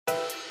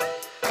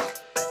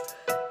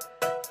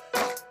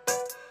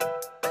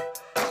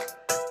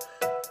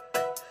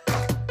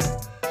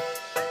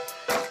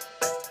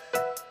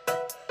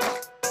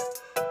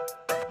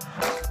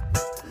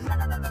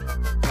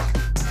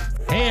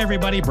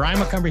everybody? Brian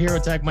McCumber here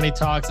with Tech Money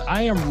Talks.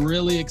 I am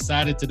really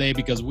excited today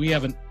because we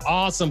have an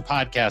awesome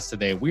podcast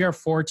today. We are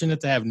fortunate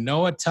to have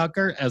Noah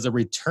Tucker as a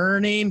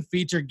returning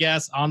featured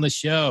guest on the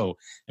show.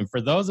 And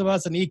for those of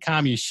us in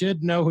e-com, you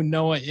should know who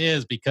Noah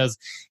is because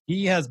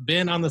he has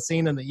been on the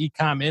scene in the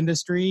e-com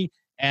industry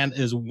and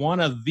is one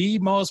of the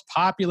most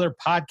popular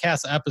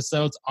podcast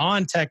episodes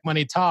on Tech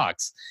Money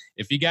Talks.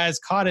 If you guys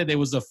caught it, it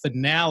was a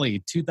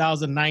finale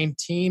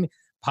 2019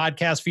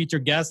 podcast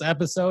featured guest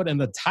episode, and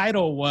the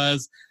title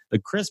was The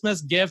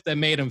Christmas Gift That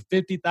Made Him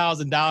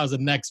 $50,000 the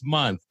next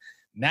month.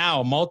 Now,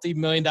 a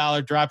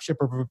multi-million-dollar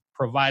dropshipper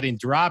providing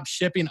drop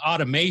shipping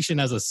automation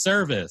as a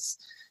service.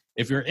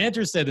 If you're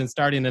interested in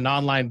starting an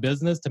online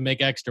business to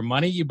make extra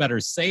money, you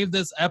better save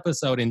this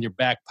episode in your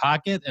back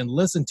pocket and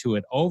listen to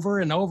it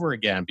over and over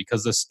again,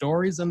 because the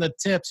stories and the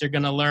tips you're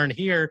going to learn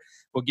here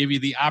will give you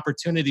the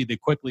opportunity to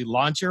quickly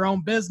launch your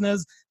own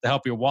business to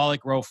help your wallet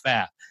grow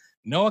fat.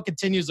 Noah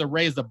continues to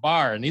raise the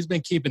bar, and he's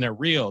been keeping it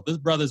real. This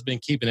brother's been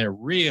keeping it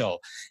real,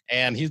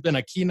 and he's been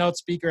a keynote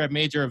speaker at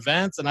major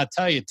events. And I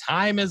tell you,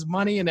 time is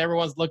money, and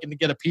everyone's looking to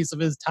get a piece of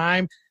his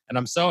time. And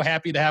I'm so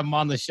happy to have him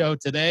on the show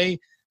today.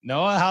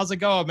 Noah, how's it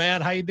going, man?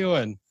 How you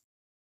doing?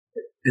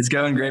 It's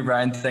going great,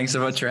 Brian. Thanks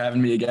so much for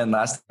having me again.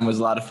 Last time was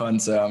a lot of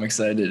fun, so I'm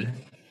excited.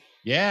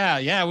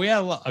 Yeah. We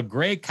had a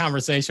great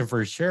conversation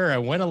for sure.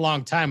 It went a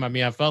long time. I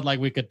mean, I felt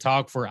like we could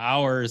talk for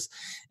hours.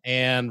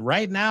 And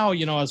right now,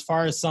 as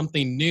far as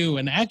something new,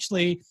 and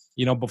actually,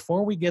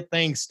 before we get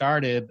things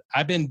started,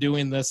 I've been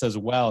doing this as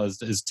well,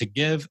 is to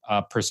give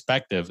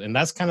perspective. And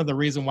that's kind of the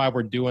reason why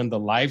we're doing the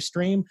live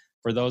stream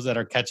for those that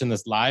are catching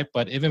this live,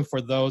 but even for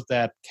those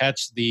that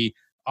catch the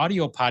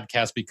audio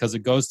podcast, because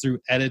it goes through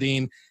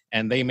editing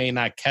and they may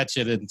not catch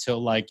it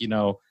until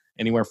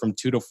anywhere from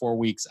 2 to 4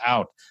 weeks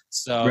out.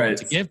 So right.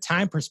 To give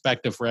time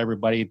perspective for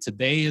everybody,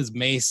 today is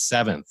May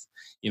 7th.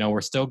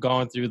 We're still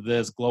going through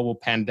this global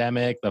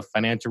pandemic, the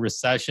financial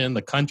recession,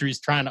 the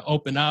country's trying to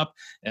open up,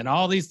 and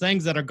all these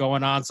things that are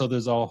going on. So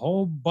there's a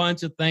whole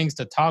bunch of things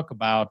to talk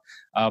about.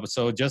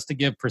 So just to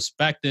give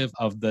perspective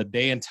of the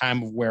day and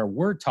time of where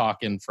we're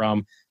talking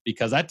from,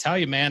 because I tell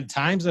you, man,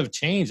 times have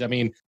changed. I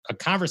mean, a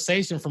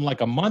conversation from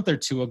like a month or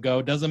two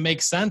ago doesn't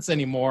make sense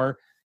anymore,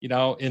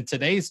 in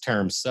today's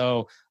terms.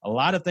 So a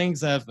lot of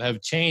things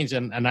have changed.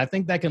 And I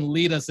think that can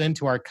lead us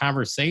into our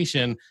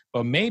conversation.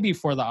 But maybe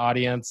for the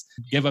audience,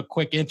 give a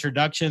quick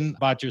introduction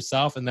about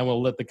yourself, and then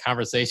we'll let the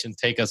conversation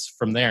take us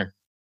from there.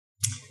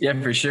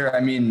 Yeah, for sure.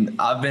 I mean,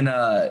 I've been,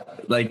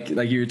 like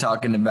you were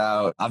talking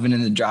about, I've been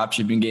in the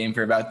dropshipping game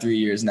for about 3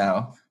 years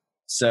now.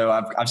 So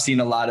I've seen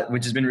a lot,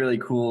 which has been really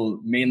cool,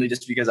 mainly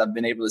just because I've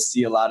been able to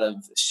see a lot of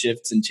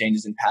shifts and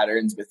changes in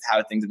patterns with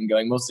how things have been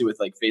going, mostly with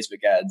like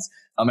Facebook ads.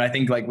 And I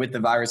think like with the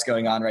virus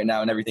going on right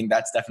now and everything,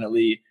 that's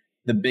definitely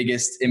the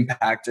biggest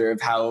impactor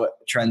of how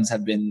trends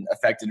have been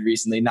affected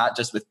recently, not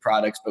just with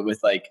products, but with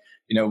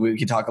we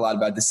could talk a lot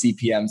about the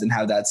CPMs and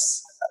how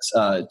that's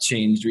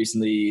changed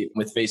recently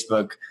with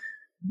Facebook.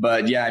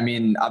 But yeah, I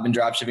mean, I've been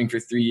dropshipping for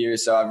 3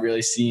 years, so I've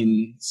really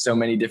seen so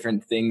many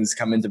different things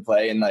come into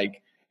play, and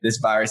this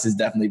virus has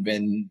definitely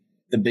been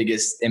the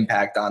biggest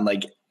impact on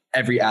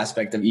every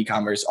aspect of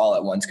e-commerce all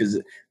at once,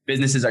 because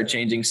businesses are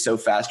changing so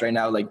fast right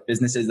now. Like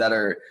businesses that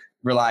are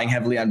relying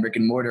heavily on brick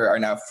and mortar are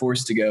now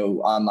forced to go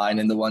online,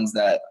 and the ones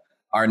that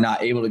are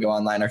not able to go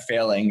online are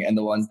failing, and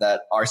the ones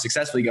that are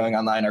successfully going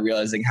online are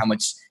realizing how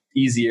much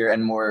easier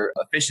and more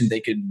efficient they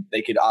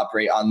could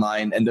operate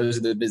online. And those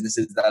are the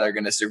businesses that are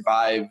going to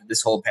survive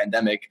this whole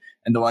pandemic,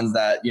 and the ones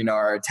that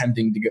are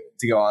attempting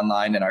to go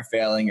online and are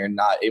failing or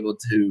not able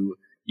to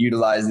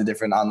utilize the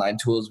different online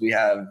tools we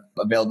have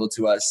available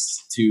to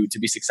us to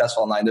be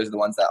successful online. Those are the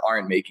ones that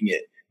aren't making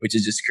it, which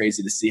is just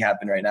crazy to see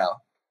happen right now.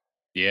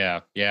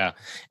 Yeah.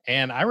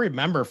 And I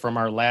remember from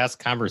our last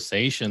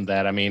conversation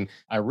that,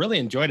 I really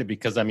enjoyed it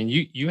because,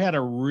 you had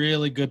a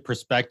really good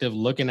perspective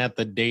looking at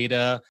the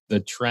data, the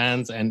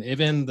trends, and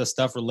even the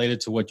stuff related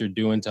to what you're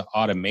doing to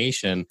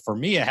automation. For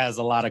me, it has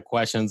a lot of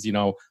questions,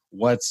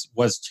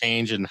 what's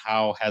changed and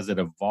how has it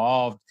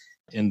evolved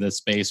in this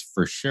space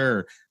for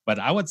sure. But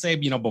I would say,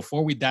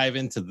 before we dive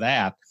into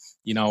that,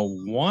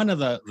 one of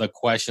the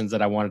questions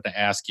that I wanted to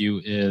ask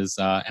you is,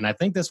 and I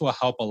think this will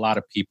help a lot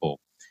of people,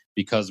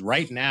 because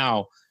right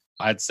now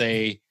I'd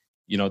say,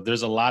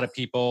 there's a lot of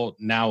people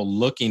now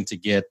looking to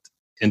get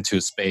into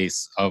a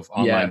space of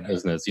online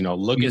business,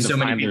 looking because so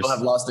many people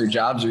have lost their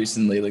jobs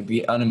recently. Like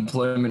the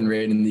unemployment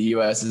rate in the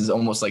US is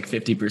almost like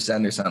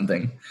 50% or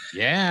something.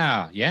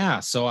 Yeah.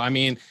 So,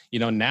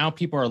 now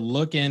people are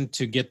looking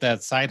to get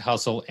that side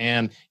hustle.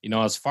 And,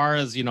 as far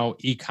as,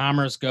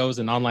 e-commerce goes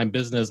and online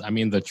business,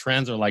 the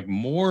trends are like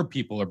more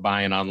people are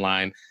buying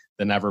online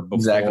than ever before.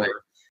 Exactly.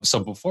 So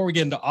before we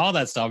get into all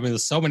that stuff,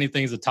 there's so many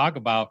things to talk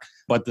about,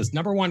 but this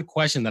number one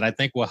question that I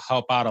think will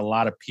help out a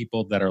lot of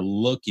people that are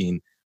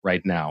looking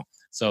right now.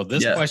 So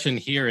this question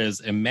here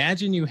is,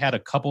 imagine you had a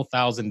couple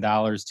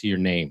 $1,000s to your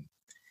name.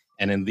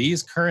 And in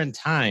these current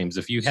times,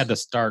 if you had to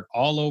start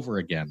all over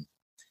again,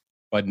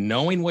 but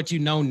knowing what you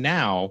know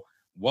now,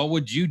 what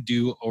would you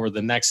do over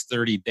the next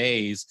 30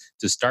 days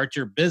to start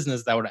your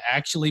business that would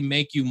actually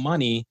make you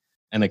money,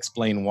 and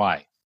explain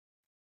why?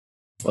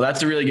 Well,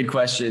 that's a really good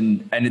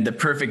question. And the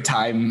perfect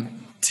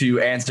time to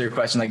answer a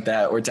question like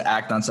that or to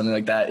act on something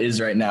like that is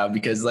right now,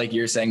 because like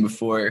you were saying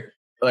before,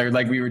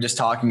 like we were just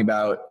talking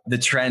about, the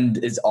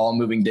trend is all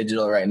moving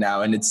digital right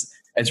now. And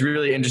it's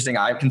really interesting.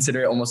 I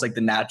consider it almost like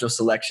the natural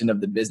selection of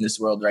the business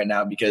world right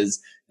now,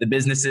 because the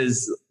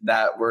businesses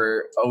that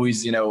were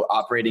always,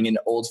 operating in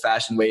old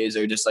fashioned ways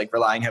or just like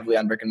relying heavily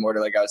on brick and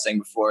mortar, like I was saying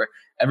before,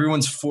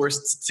 everyone's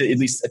forced to at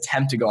least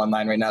attempt to go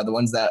online right now. The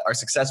ones that are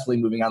successfully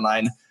moving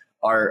online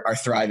are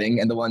thriving,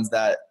 and the ones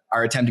that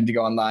are attempting to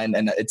go online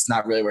and it's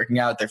not really working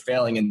out, they're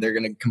failing, and they're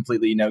going to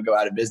completely, go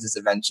out of business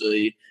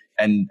eventually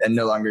and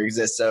no longer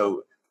exist.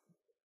 So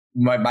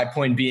my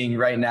point being,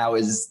 right now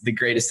is the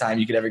greatest time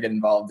you could ever get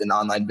involved in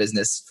online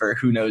business for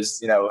who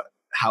knows,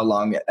 how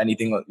long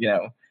anything,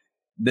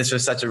 this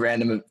was such a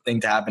random thing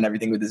to happen,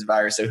 everything with this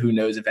virus. So who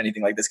knows if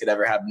anything like this could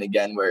ever happen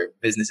again, where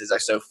businesses are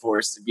so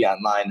forced to be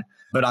online.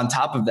 But on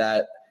top of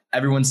that,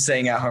 everyone's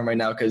staying at home right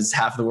now because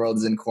half the world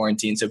is in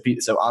quarantine. So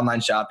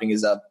online shopping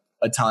is up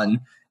a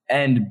ton.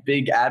 And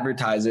big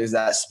advertisers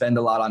that spend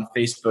a lot on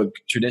Facebook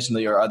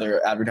traditionally, or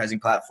other advertising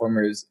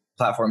platforms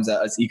that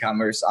us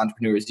e-commerce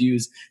entrepreneurs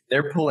use,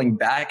 they're pulling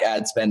back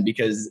ad spend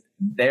because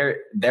they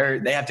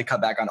have to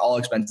cut back on all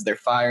expenses. They're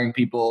firing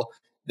people.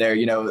 They're,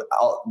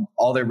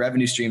 all their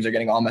revenue streams are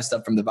getting all messed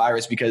up from the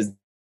virus because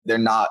they're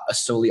not a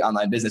solely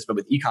online business. But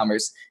with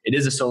e-commerce, it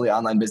is a solely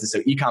online business.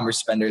 So e-commerce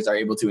spenders are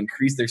able to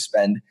increase their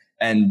spend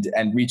and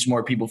reach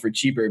more people for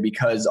cheaper,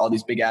 because all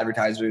these big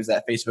advertisers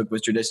that Facebook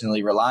was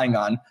traditionally relying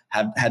on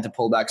have had to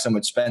pull back so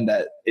much spend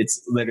that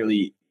it's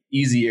literally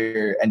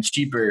easier and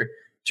cheaper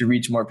to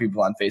reach more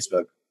people on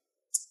Facebook.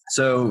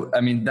 So,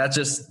 I mean, that's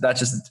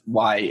just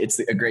why it's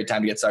a great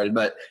time to get started.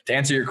 But to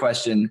answer your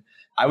question,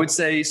 I would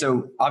say,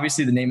 so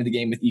obviously the name of the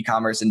game with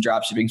e-commerce and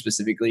dropshipping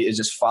specifically is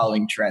just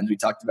following trends. We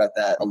talked about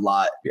that a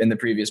lot in the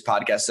previous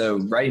podcast. So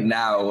right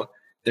now,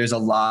 there's a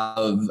lot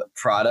of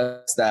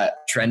products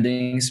that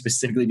trending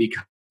specifically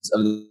because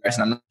of the virus.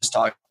 And I'm not just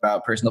talking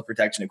about personal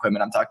protection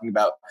equipment. I'm talking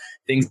about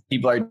things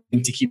people are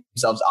doing to keep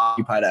themselves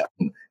occupied at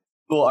home.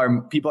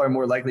 People are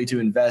more likely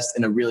to invest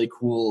in a really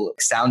cool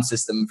sound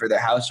system for their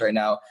house right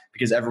now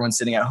because everyone's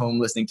sitting at home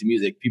listening to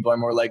music. People are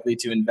more likely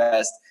to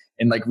invest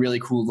in like really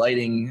cool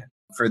lighting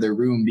for their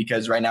room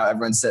because right now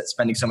everyone's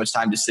spending so much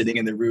time just sitting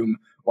in the room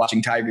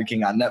watching Tiger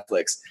King on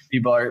Netflix.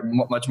 People are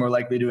much more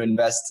likely to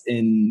invest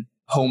in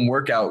home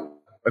workout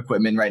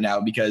equipment right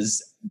now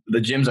because the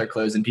gyms are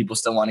closed and people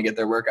still want to get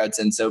their workouts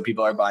in. So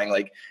people are buying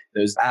like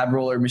those ab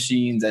roller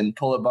machines and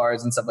pull-up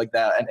bars and stuff like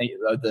that, and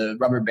the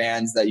rubber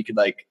bands that you could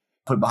like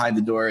put behind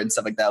the door and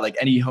stuff like that. Like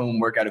any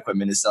home workout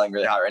equipment is selling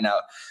really hot right now.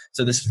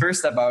 So this first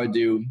step I would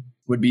do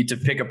would be to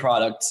pick a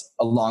product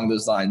along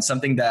those lines,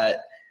 something that,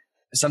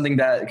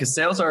 because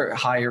sales are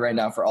higher right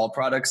now for all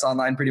products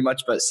online pretty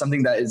much, but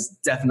something that is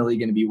definitely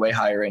going to be way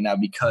higher right now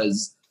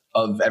because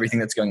of everything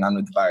that's going on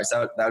with the virus.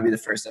 That would be the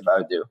first step I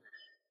would do.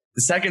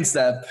 The second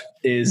step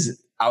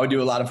is I would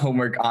do a lot of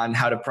homework on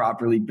how to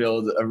properly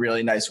build a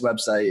really nice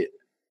website,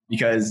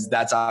 because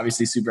that's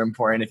obviously super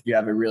important. If you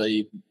have a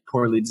really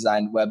poorly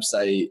designed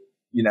website,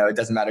 it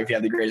doesn't matter if you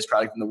have the greatest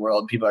product in the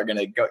world. People are going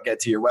to get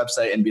to your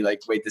website and be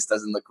like, wait, this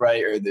doesn't look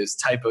right, or there's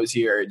typos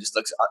here, or it just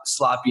looks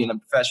sloppy and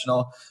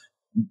unprofessional.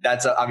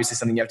 That's obviously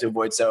something you have to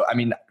avoid. So, I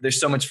mean, there's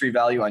so much free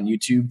value on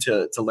YouTube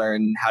to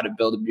learn how to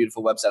build a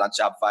beautiful website on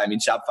Shopify. I mean,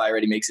 Shopify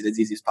already makes it as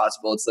easy as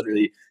possible. It's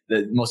literally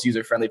the most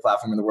user-friendly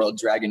platform in the world.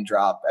 Drag and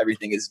drop.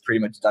 Everything is pretty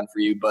much done for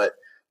you. But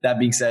that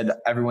being said,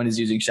 everyone is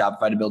using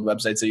Shopify to build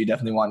websites. So you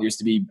definitely want yours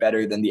to be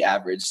better than the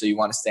average. So you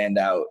want to stand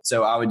out.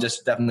 So I would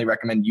just definitely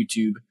recommend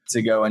YouTube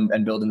to go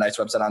and build a nice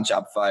website on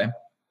Shopify.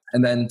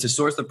 And then to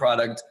source the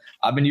product,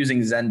 I've been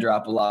using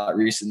ZenDrop a lot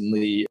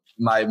recently.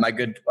 My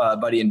good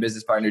buddy and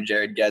business partner,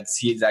 Jared Getz,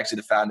 he's actually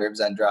the founder of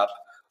ZenDrop.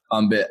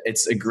 But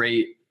it's a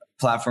great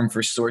platform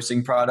for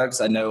sourcing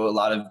products. I know a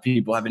lot of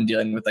people have been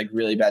dealing with like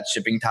really bad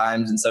shipping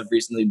times and stuff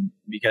recently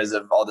because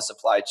of all the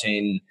supply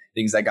chain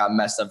things that got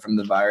messed up from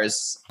the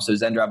virus. So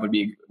ZenDrop would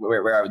be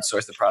where I would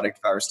source the product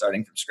if I were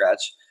starting from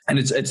scratch. And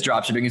it's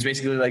dropshipping. It's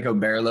basically like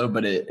Oberlo,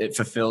 but it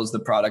fulfills the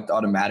product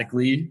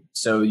automatically.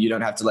 So you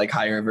don't have to like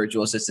hire a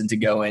virtual assistant to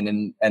go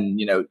in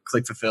and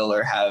click fulfill,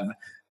 or have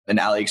an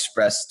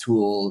AliExpress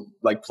tool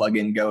like plug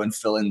in, go and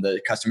fill in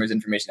the customer's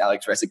information.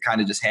 AliExpress, it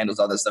kind of just handles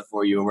all that stuff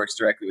for you. It works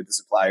directly with the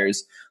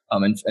suppliers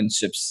and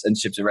ships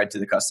it right to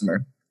the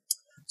customer.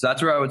 So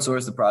that's where I would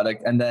source the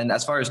product. And then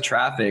as far as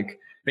traffic,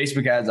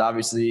 Facebook ads,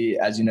 obviously,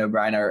 as you know,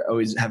 Brian,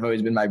 have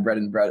always been my bread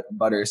and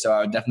butter. So I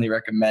would definitely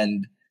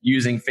recommend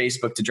using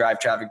Facebook to drive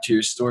traffic to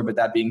your store. But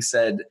that being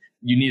said,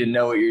 you need to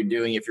know what you're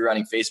doing if you're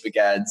running Facebook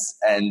ads.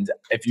 And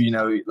if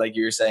like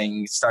you were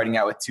saying, starting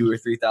out with $2,000 or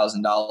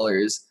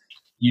 $3,000,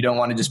 you don't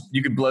want to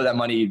you could blow that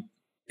money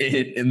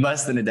in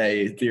less than a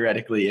day,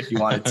 theoretically, if you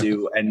wanted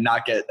to, and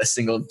not get a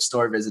single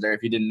store visitor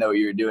if you didn't know what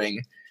you were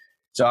doing.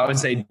 So I would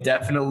say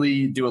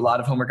definitely do a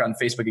lot of homework on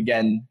Facebook.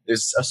 Again,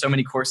 there's so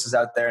many courses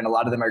out there and a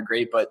lot of them are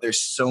great, but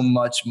there's so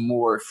much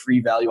more free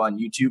value on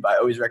YouTube. I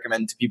always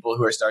recommend to people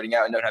who are starting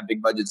out and don't have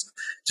big budgets,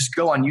 just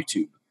go on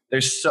YouTube.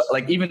 there's so,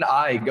 like, even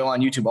I go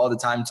on YouTube all the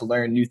time to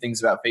learn new things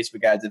about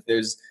Facebook ads. If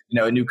there's,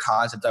 a new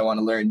concept I want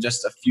to learn.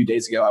 Just a few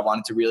days ago, I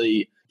wanted to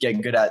really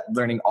get good at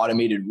learning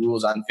automated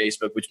rules on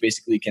Facebook, which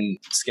basically can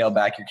scale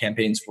back your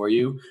campaigns for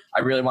you.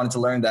 I really wanted to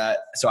learn that.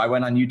 So I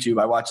went on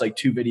YouTube, I watched like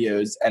 2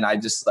 videos, and I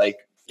just like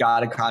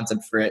got a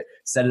concept for it,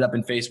 set it up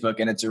in Facebook,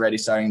 and it's already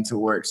starting to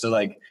work. So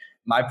like,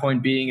 my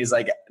point being is,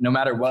 like, no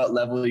matter what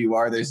level you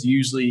are, there's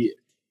usually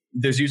a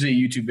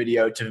YouTube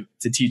video to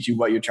teach you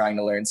what you're trying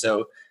to learn.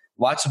 So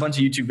watch a bunch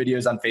of YouTube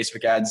videos on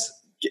Facebook ads,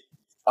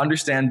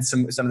 understand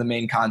some of the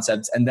main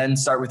concepts, and then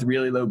start with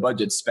really low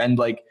budgets. Spend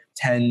like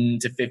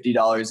 $10 to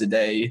 $50 a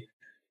day.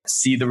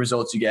 See the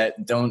results you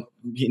get. Don't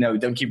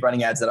keep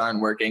running ads that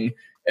aren't working.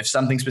 If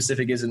something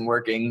specific isn't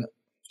working,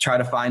 try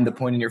to find the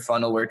point in your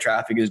funnel where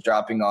traffic is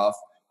dropping off.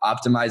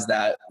 Optimize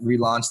that,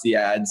 relaunch the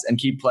ads, and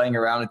keep playing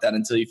around with that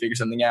until you figure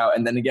something out.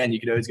 And then again, you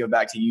could always go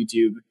back to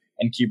YouTube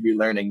and keep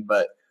relearning.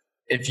 But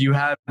if you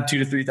have $2,000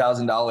 to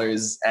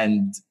 $3,000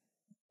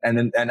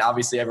 and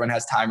obviously everyone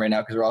has time right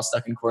now because we're all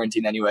stuck in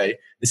quarantine anyway,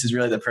 this is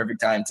really the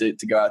perfect time to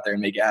go out there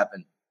and make it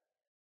happen.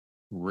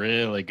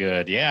 Really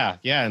good. Yeah.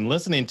 Yeah. And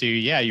listening to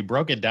you, you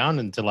broke it down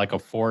into like a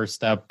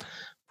 4-step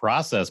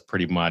process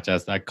pretty much.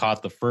 As I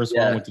caught the first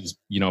one, which is,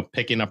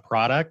 picking a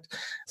product.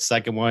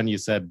 Second one, you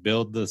said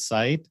build the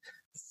site.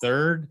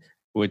 Third,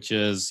 which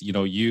is,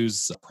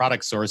 use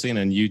product sourcing,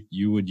 and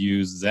you would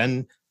use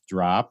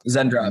Zendrop.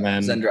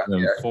 And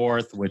then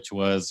fourth, which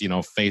was,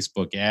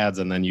 Facebook ads.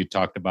 And then you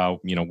talked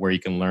about, where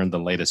you can learn the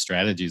latest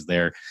strategies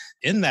there.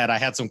 In that, I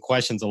had some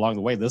questions along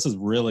the way. This is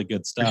really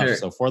good stuff. Sure.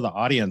 So for the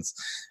audience,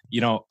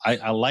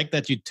 I like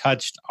that you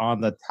touched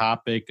on the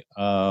topic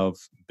of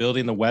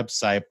building the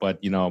website, but,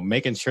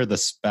 making sure the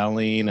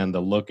spelling and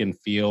the look and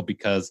feel,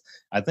 because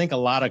I think a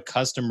lot of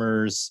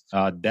customers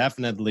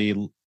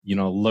definitely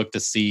look to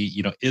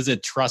see, is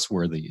it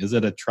trustworthy? Is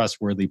it a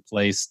trustworthy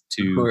place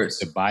to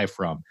buy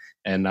from?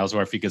 And I was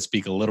wondering if you could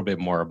speak a little bit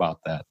more about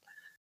that.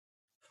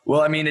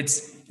 Well, I mean,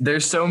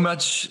 there's so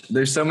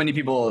many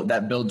people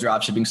that build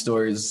dropshipping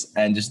stores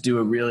and just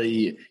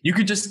you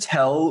could just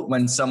tell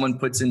when someone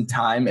puts in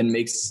time and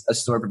makes a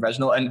store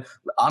professional. And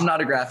I'm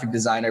not a graphic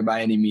designer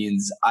by any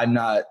means. I'm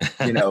not,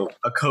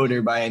 a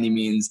coder by any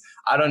means.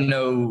 I don't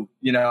know,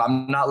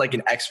 I'm not like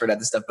an expert at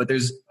this stuff, but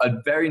there's a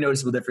very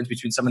noticeable difference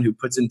between someone who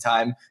puts in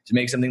time to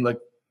make something look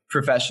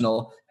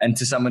professional and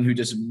to someone who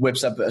just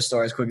whips up a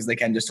store as quick as they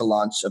can just to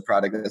launch a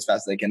product as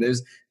fast as they can.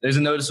 There's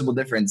a noticeable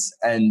difference.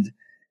 And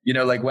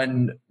like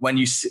when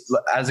you,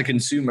 as a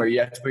consumer, you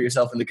have to put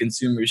yourself in the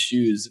consumer's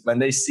shoes. When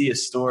they see a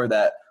store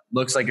that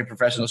looks like a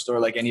professional store,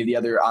 like any of the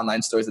other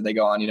online stores that they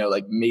go on,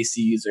 like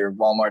Macy's or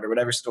Walmart or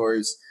whatever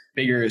stores,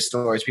 bigger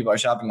stores people are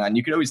shopping on,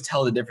 you could always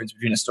tell the difference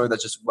between a store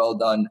that's just well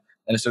done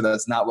and a store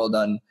that's not well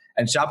done.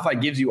 And Shopify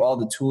gives you all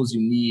the tools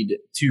you need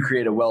to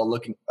create a well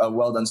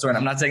done store. And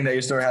I'm not saying that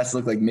your store has to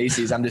look like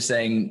Macy's. I'm just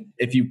saying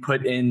if you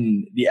put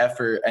in the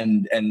effort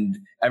and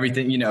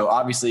everything,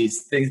 obviously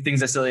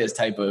things as silly as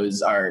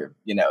typos are,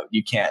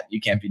 you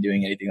can't be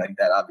doing anything like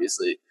that,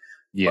 obviously.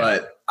 Yeah.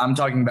 But I'm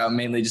talking about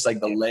mainly just like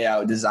the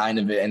layout, design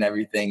of it and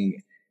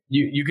everything.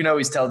 You can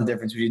always tell the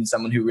difference between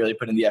someone who really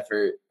put in the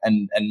effort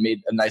and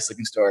made a nice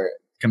looking store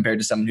compared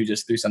to someone who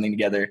just threw something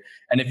together.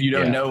 And if you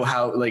don't know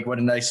how, like, what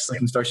a nice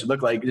looking store should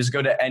look like, just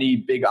go to any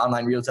big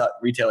online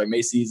retailer,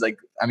 Macy's.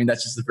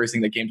 That's just the first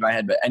thing that came to my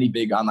head, but any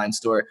big online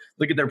store,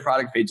 look at their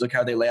product page, look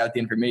how they lay out the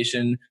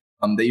information.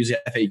 They usually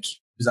have FAQs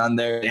on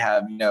there. They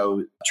have,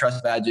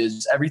 trust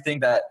badges, everything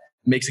that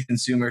makes a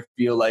consumer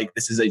feel like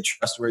this is a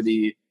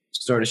trustworthy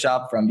store to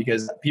shop from,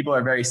 because people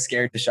are very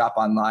scared to shop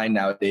online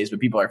nowadays, but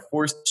people are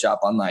forced to shop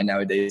online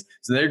nowadays.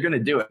 So they're going to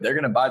do it. They're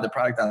going to buy the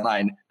product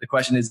online. The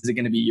question is it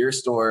going to be your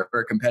store or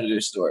a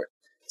competitor's store?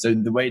 So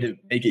the way to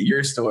make it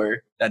your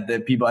store that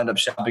the people end up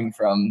shopping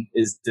from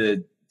is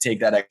to take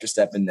that extra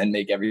step and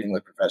make everything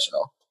look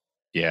professional.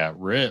 Yeah,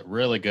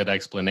 really good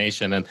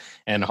explanation.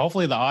 And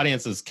hopefully the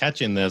audience is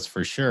catching this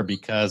for sure,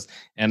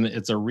 and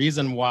it's a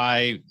reason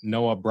why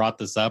Noah brought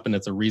this up, and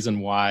it's a reason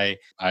why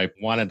I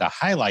wanted to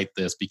highlight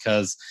this,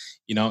 because,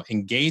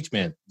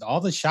 engagement, all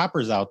the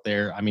shoppers out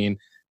there,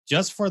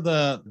 just for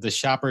the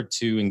shopper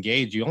to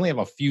engage, you only have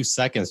a few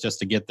seconds just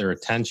to get their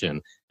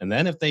attention. And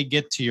then if they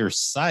get to your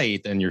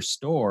site and your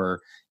store,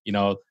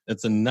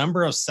 it's a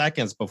number of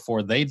seconds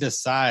before they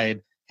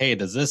decide, hey,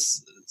 does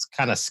this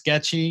kind of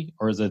sketchy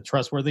or is it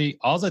trustworthy?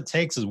 All it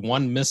takes is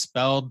one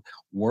misspelled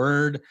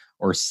word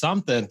or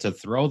something to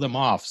throw them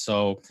off.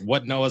 So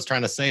what Noah's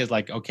trying to say is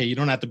like, okay, you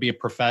don't have to be a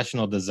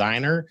professional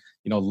designer,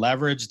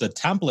 leverage the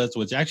templates,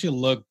 which actually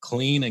look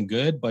clean and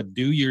good, but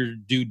do your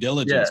due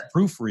diligence,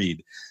 proofread,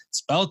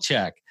 spell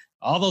check,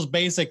 all those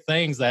basic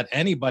things that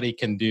anybody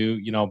can do,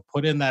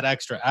 put in that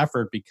extra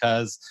effort,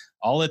 because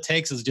all it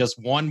takes is just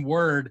one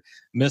word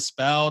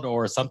misspelled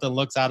or something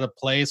looks out of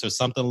place or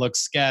something looks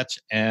sketch,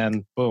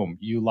 and boom,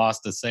 you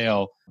lost a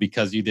sale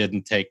because you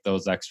didn't take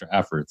those extra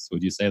efforts.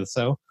 Would you say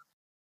so?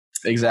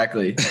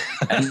 Exactly.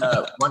 And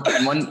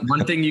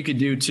one thing you could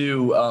do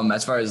too,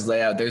 as far as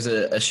layout, there's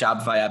a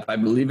Shopify app. I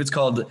believe it's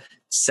called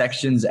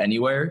Sections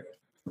Anywhere.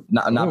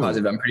 I'm not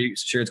positive. I'm pretty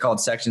sure it's called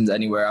Sections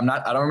Anywhere.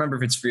 I don't remember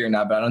if it's free or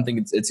not, but I don't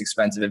think it's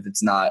expensive if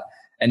it's not.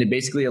 And it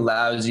basically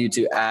allows you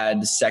to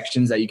add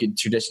sections that you could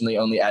traditionally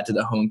only add to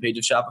the homepage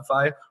of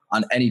Shopify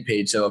on any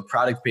page. So a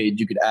product page,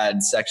 you could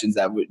add sections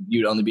that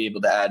you'd only be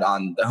able to add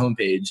on the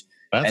homepage.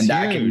 That's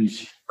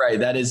huge. Right.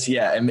 That is,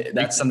 yeah. And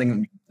that's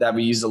something that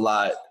we use a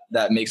lot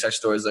that makes our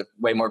stores look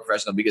way more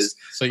professional because.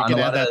 So you can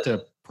add that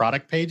to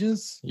product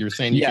pages? You're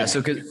saying you can.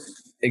 So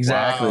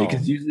exactly.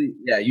 Because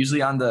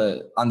usually on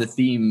the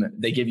theme,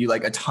 they give you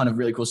like a ton of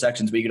really cool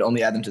sections, but you could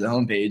only add them to the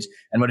homepage.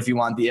 And what if you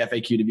want the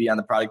FAQ to be on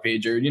the product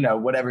page or,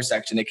 whatever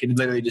section? It could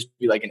literally just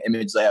be like an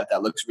image layout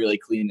that looks really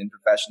clean and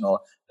professional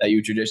that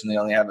you traditionally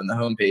only have on the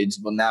homepage.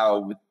 Well, now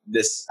with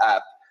this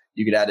app,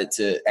 you could add it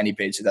to any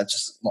page. So that's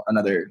just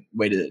another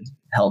way to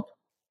help.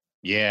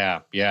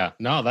 Yeah.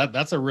 No,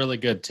 that's a really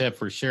good tip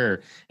for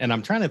sure. And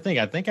I'm trying to think,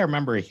 I think I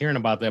remember hearing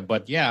about that,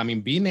 but yeah, I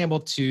mean, being able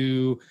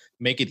to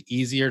make it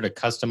easier to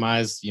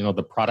customize,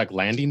 the product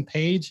landing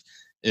page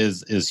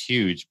is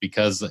huge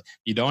because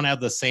you don't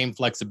have the same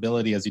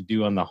flexibility as you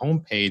do on the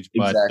homepage,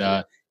 but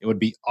it would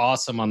be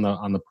awesome on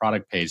the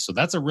product page. So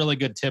that's a really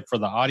good tip for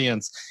the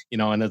audience,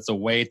 and it's a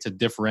way to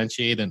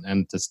differentiate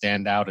and to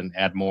stand out and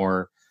add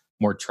more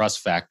trust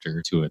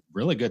factor to it.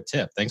 Really good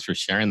tip. Thanks for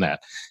sharing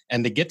that.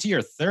 And to get to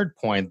your third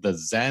point, the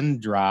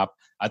Zen drop,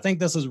 I think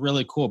this is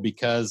really cool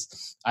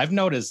because I've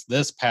noticed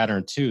this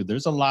pattern too.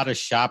 There's a lot of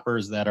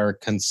shoppers that are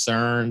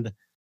concerned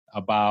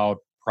about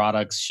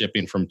products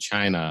shipping from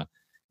China.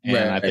 And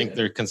right. I think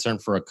they're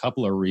concerned for a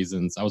couple of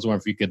reasons. I was wondering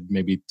if you could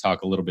maybe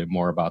talk a little bit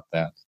more about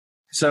that.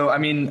 So, I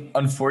mean,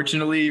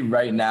 unfortunately,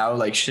 right now,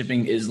 like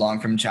shipping is long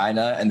from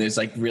China and there's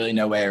like really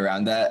no way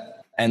around that.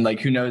 And like,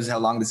 who knows how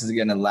long this is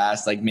going to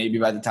last? Like maybe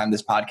by the time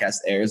this podcast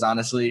airs,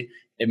 honestly,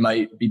 it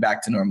might be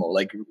back to normal.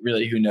 Like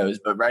really, who knows?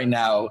 But right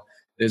now,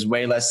 there's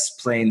way less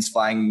planes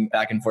flying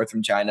back and forth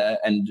from China.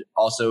 And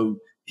also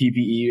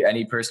PPE,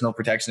 any personal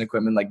protection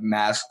equipment like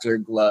masks or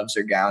gloves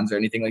or gowns or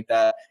anything like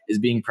that is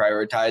being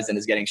prioritized and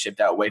is getting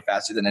shipped out way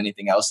faster than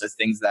anything else. So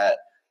things that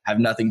have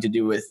nothing to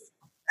do with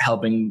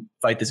helping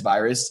fight this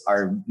virus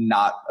are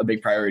not a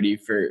big priority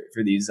for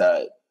these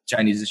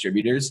Chinese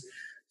distributors.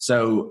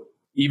 So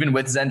even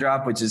with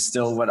Zendrop, which is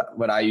still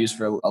what I use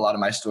for a lot of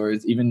my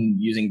stores, even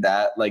using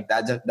that, like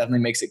that definitely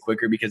makes it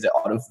quicker because it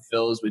auto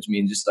fulfills, which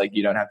means just like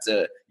you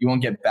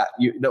won't get back,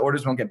 the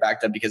orders won't get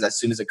backed up because as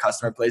soon as a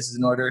customer places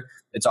an order,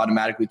 it's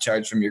automatically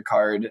charged from your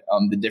card.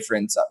 The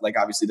difference, like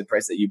obviously the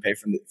price that you pay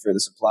from the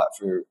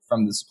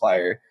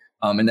supplier,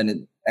 and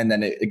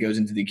then it goes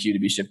into the queue to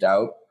be shipped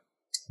out.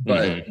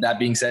 But that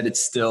being said,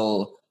 it's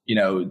still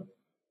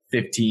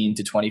 15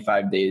 to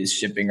 25 days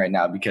shipping right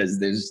now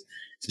because there's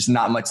just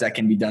not much that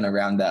can be done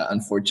around that,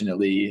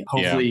 unfortunately.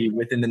 Hopefully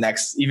within the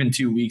next even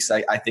 2 weeks,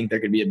 I think there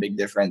could be a big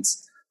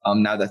difference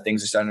now that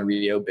things are starting to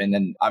reopen.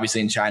 And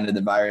obviously in China, the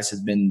virus has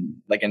been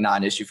like a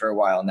non-issue for a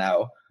while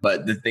now.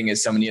 But the thing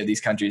is, so many of these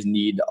countries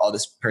need all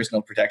this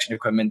personal protection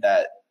equipment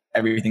that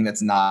everything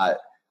that's not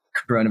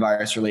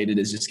coronavirus related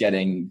is just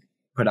getting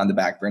put on the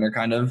back burner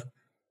kind of.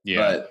 Yeah.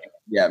 But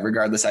yeah,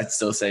 regardless, I'd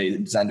still say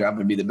Zendrop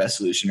would be the best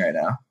solution right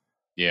now.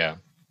 Yeah.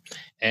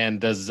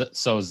 And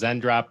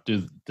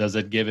Zendrop, does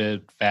it give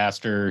it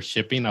faster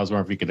shipping? I was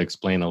wondering if you could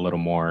explain a little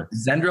more.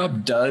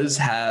 Zendrop does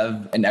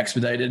have an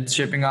expedited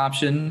shipping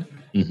option.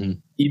 Mm-hmm.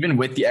 Even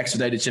with the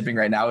expedited shipping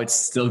right now, it's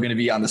still going to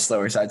be on the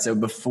slower side. So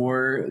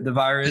before the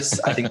virus,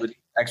 I think with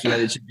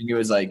expedited shipping, it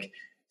was like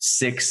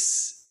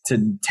 6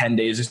 to 10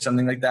 days or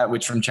something like that,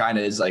 which from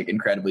China is like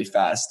incredibly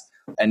fast.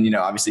 And,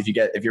 obviously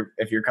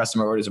if your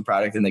customer orders a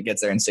product and it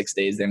gets there in 6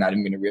 days, they're not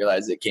even going to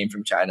realize it came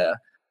from China.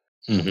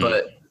 Mm-hmm.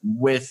 But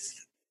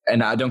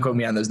and don't quote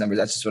me on those numbers,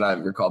 that's just what I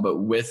recall. But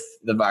with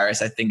the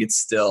virus, I think it's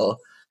still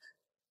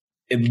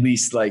at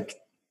least like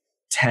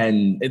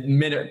 10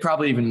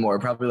 probably even more,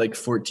 probably like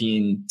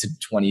 14 to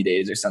 20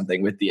 days or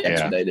something with the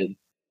expedited. Yeah.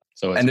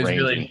 So it's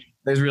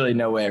there's really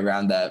no way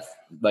around that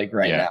like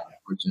right now,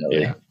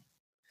 unfortunately. Yeah.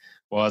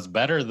 Well, it's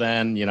better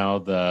than,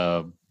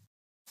 the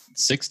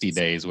 60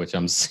 days, which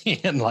I'm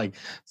seeing like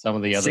some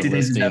of the other 60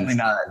 days listings. Is definitely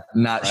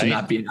not should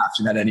not be an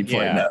option at any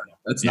point. No,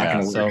 that's not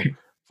going to work. So,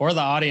 for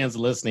the audience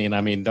listening,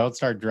 I mean, don't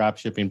start drop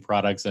shipping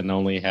products and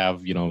only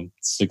have,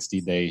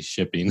 60-day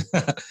shipping.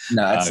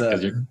 No,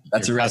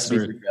 that's a recipe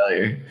for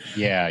failure.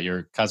 Yeah,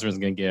 your customer's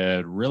going to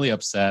get really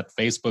upset.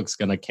 Facebook's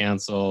going to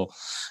cancel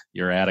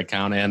your ad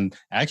account. And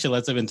actually,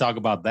 let's even talk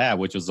about that,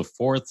 which was the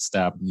fourth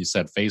step. You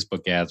said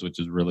Facebook ads, which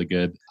is really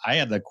good. I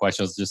had the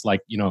questions just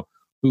like,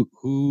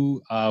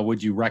 who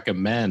would you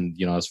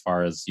recommend, as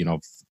far as,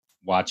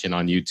 watching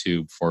on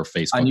YouTube for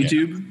Facebook on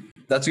YouTube?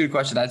 Ads? That's a good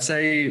question. I'd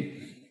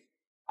say...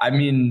 I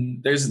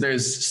mean,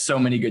 there's so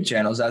many good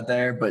channels out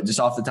there, but just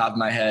off the top of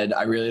my head,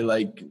 I really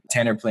like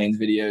Tanner Plain's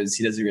videos.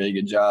 He does a really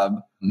good job.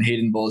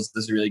 Hayden Bowles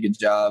does a really good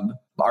job.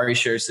 Ari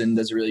Sherson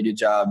does a really good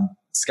job.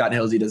 Scott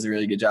Hilsey does a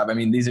really good job. I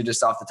mean, these are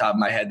just off the top of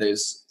my head.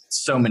 There's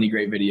so many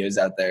great videos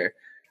out there.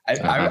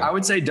 I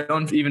would say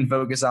don't even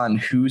focus on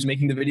who's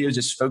making the videos.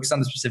 Just focus on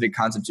the specific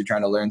concepts you're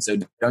trying to learn. So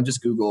don't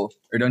just Google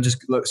or don't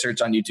just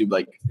search on YouTube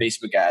like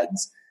Facebook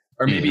ads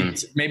or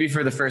maybe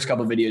for the first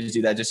couple of videos,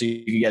 do that just so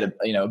you can get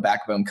a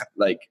backbone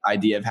like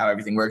idea of how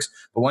everything works.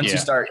 But once you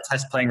start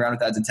playing around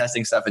with ads and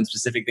testing stuff, and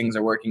specific things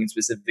are working and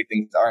specific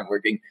things aren't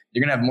working,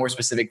 you're gonna have more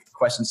specific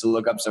questions to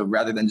look up. So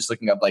rather than just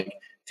looking up like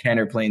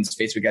Tanner Plain's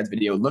Facebook ads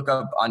video, look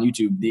up on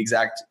YouTube the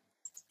exact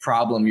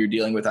problem you're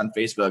dealing with on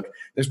Facebook.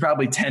 There's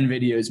probably 10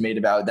 videos made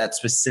about that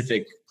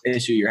specific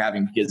issue you're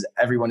having, because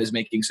everyone is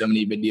making so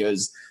many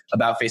videos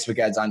about Facebook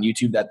ads on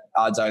YouTube that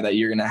odds are that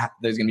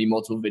there's gonna be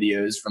multiple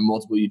videos from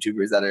multiple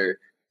YouTubers that are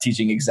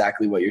teaching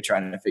exactly what you're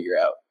trying to figure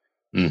out.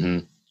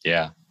 Mm-hmm.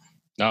 Yeah.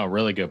 No,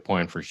 really good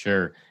point for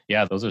sure.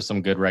 Yeah, those are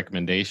some good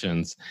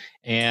recommendations.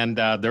 And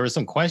there were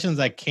some questions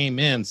that came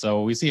in.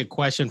 So we see a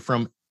question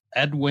from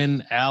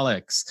Edwin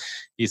Alex.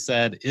 He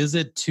said, is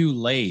it too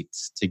late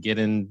to get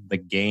in the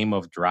game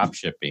of drop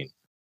shipping?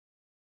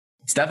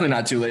 It's definitely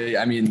not too late.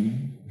 I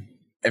mean,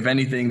 if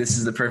anything, this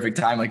is the perfect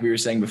time. Like we were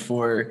saying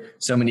before,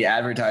 so many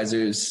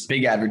advertisers,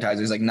 big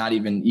advertisers, like not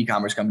even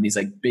e-commerce companies,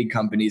 like big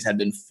companies have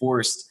been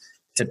forced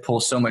to pull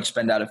so much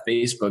spend out of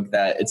Facebook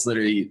that it's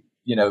literally,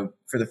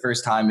 for the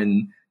first time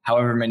in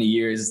however many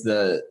years,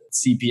 the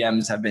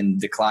CPMs have been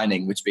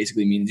declining, which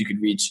basically means you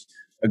could reach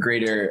a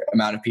greater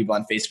amount of people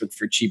on Facebook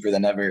for cheaper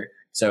than ever.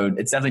 So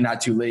it's definitely not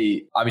too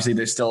late. Obviously,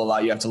 there's still a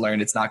lot you have to learn.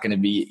 It's not going to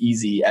be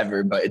easy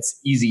ever, but it's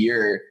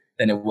easier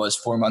than it was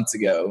 4 months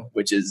ago,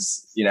 which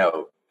is,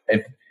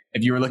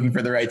 if you were looking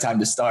for the right time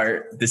to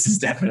start, this is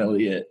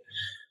definitely it.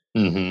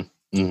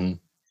 Mm-hmm. Mm-hmm.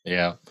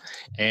 Yeah.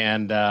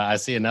 And I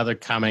see another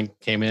comment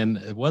came in.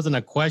 It wasn't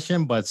a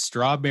question, but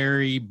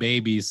Strawberry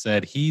Baby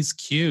said he's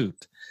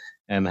cute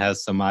and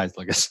has some eyes.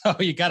 Like, so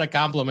you got a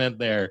compliment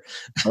there.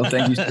 Well,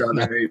 thank you,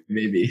 Strawberry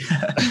Baby.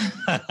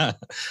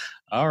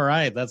 All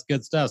right. That's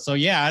good stuff. So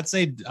yeah, I'd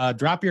say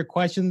drop your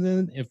questions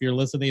in if you're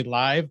listening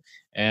live,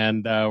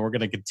 and we're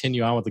going to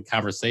continue on with the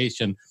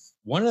conversation.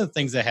 One of the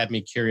things that had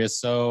me curious,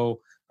 so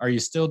are you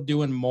still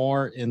doing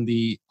more in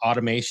the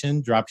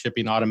automation, drop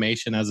shipping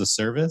automation as a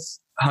service?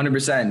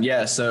 100%.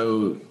 Yeah.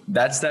 So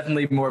that's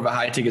definitely more of a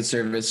high ticket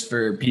service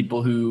for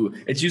people who,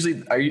 it's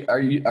usually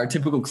our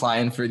typical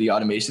client for the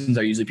automations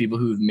are usually people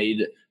who've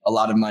made a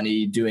lot of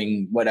money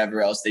doing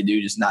whatever else they do,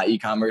 just not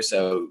e-commerce.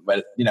 So,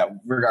 but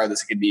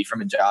regardless, it could be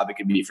from a job, it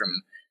could be from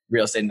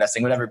real estate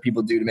investing, whatever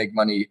people do to make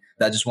money,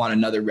 that just want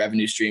another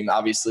revenue stream.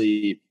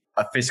 Obviously,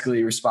 a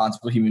fiscally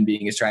responsible human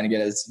being is trying to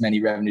get as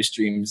many revenue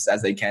streams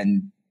as they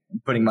can,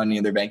 putting money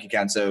in their bank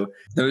account. So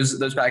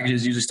those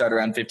packages usually start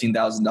around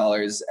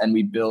 $15,000, and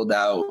we build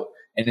out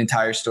an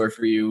entire store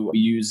for you. We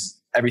use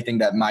everything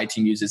that my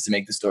team uses to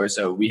make the store.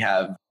 So we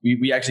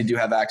actually do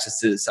have access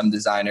to some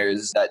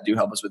designers that do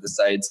help us with the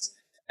sites.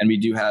 And we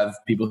do have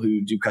people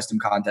who do custom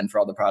content for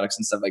all the products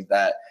and stuff like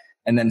that.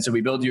 And then, so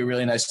we build you a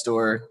really nice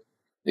store.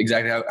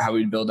 Exactly how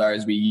we build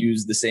ours. We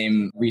use the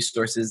same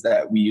resources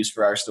that we use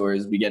for our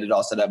stores. We get it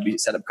all set up. We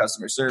set up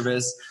customer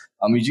service.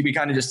 We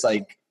kind of just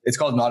like, it's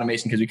called an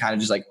automation because we kind of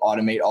just like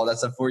automate all that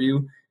stuff for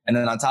you. And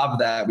then on top of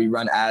that, we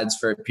run ads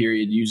for a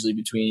period, usually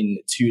between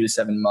 2 to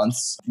 7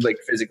 months, like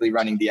physically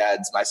running the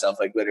ads myself,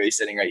 like literally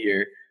sitting right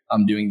here,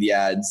 doing the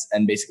ads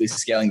and basically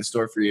scaling the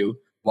store for you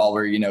while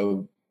we're,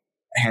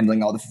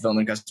 handling all the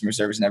fulfillment, customer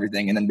service and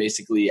everything. And then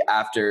basically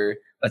after,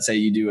 let's say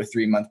you do a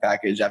 3-month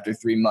package, after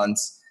 3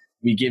 months,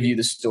 we give you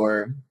the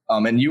store,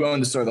 and you own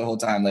the store the whole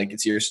time, like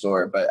it's your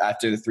store. But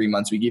after the 3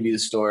 months, we give you the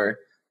store,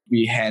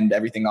 we hand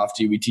everything off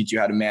to you. We teach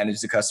you how to manage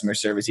the customer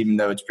service, even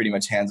though it's pretty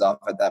much hands off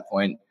at that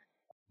point.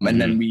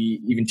 And then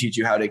we even teach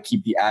you how to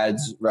keep the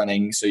ads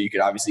running, so you could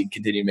obviously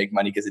continue to make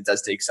money, because it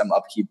does take some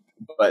upkeep.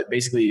 But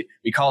basically,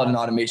 we call it an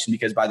automation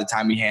because by the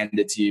time we hand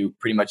it to you,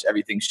 pretty much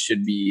everything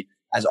should be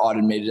as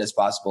automated as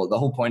possible. The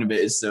whole point of it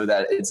is so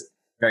that it's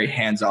very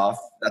hands off.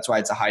 That's why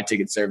it's a high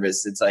ticket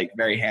service. It's like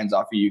very hands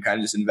off for you. You kind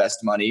of just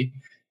invest money,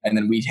 and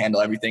then we handle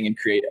everything and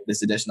create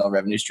this additional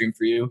revenue stream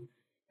for you.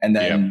 And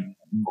then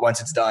once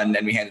it's done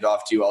and we hand it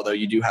off to you, although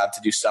you do have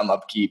to do some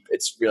upkeep,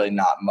 it's really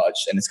not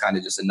much. And it's kind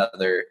of just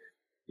another,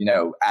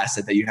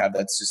 asset that you have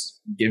that's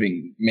just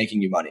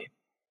making you money.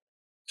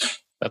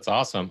 That's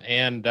awesome.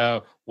 And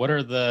what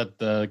are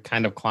the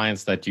kind of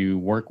clients that you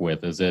work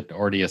with? Is it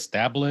already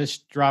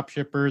established drop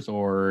shippers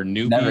or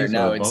newbies? Never.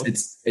 No,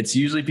 it's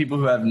usually people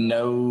who have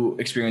no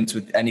experience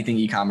with anything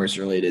e-commerce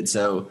related.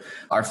 So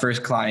our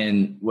first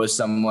client was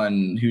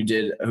someone who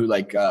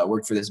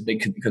worked for this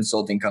big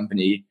consulting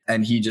company,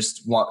 and he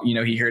just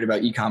he heard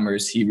about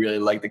e-commerce. He really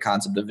liked the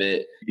concept of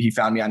it. He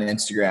found me on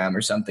Instagram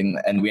or something,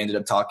 and we ended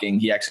up talking.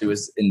 He actually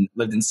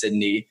lived in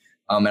Sydney.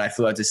 And I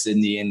flew out to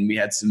Sydney, and we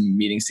had some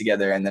meetings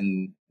together, and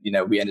then,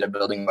 we ended up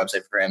building a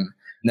website for him.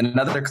 And then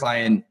another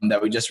client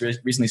that we just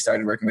recently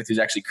started working with, who's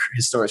actually,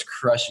 his store is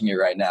crushing it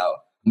right now,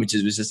 which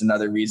was just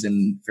another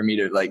reason for me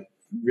to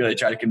really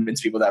try to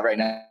convince people that right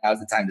now is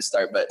the time to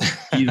start. But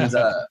he was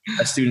a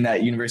student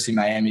at University of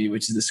Miami,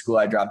 which is the school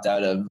I dropped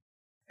out of.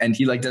 And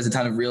he does a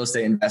ton of real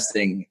estate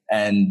investing,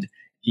 and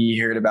he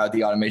heard about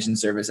the automation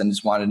service and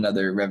just wanted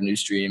another revenue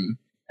stream.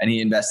 And he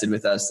invested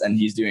with us, and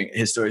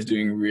his store is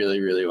doing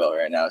really, really well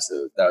right now.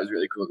 So that was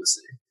really cool to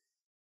see.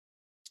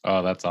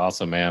 Oh, that's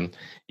awesome, man.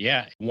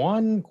 Yeah.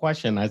 One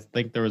question, I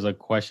think there was a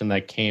question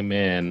that came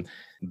in.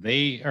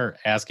 They are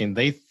asking,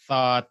 they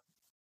thought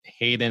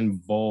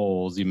Hayden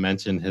Bowles, you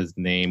mentioned his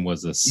name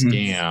was a Mhm.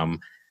 scam.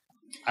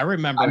 I I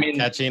remember mean,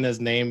 catching his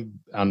name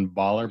on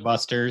Baller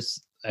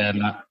Busters,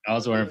 and I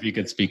was wondering if you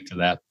could speak to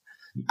that.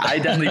 I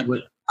definitely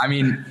would. I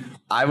mean,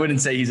 I wouldn't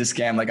say he's a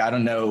scam. Like, I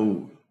don't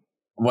know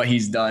what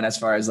he's done as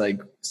far as like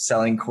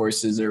selling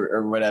courses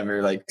or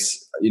whatever, like,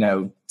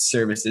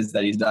 services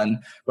that he's done.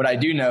 What I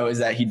do know is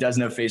that he does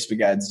know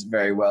Facebook ads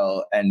very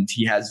well, and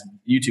he has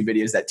YouTube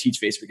videos that teach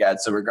Facebook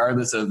ads. So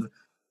regardless of,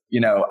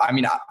 I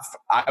mean,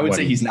 I would What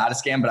say he's he's, not a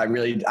scam, but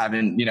I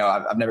haven't,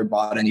 I've never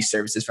bought any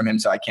services from him,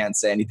 so I can't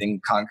say anything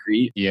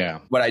concrete. yeah,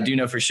 What I do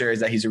know for sure is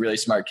that he's a really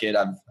smart kid.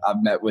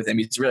 I've met with him.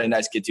 He's a really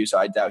nice kid too, so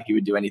I doubt he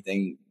would do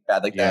anything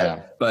bad like yeah,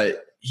 that.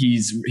 But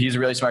he's a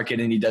really smart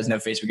kid, and he does know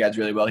Facebook ads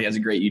really well. He has a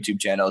great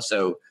YouTube channel,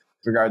 so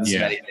regardless of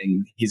yeah.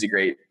 anything, he's a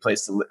great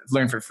place to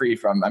learn for free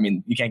from. I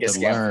mean, you can't get To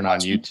scammed from learn on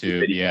watching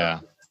YouTube YouTube. videos. Yeah,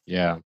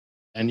 yeah.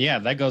 And yeah,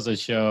 that goes to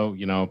show,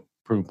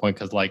 proof point.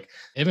 Cause like,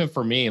 even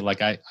for me,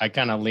 like I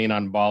kind of lean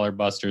on Baller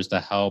Busters to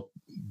help,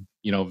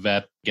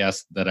 vet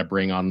guests that I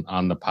bring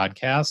on the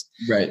podcast.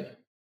 Right.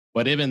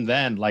 But even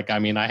then, like, I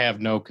mean, I have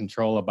no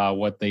control about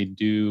what they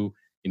do,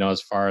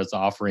 as far as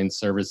offering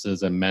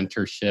services and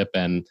mentorship.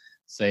 And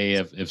say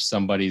if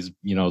somebody's,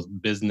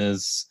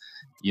 business,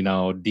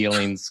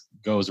 dealings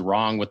goes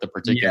wrong with a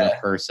particular Yeah.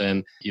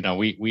 person,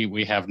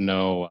 we have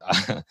no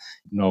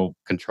no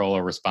control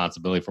or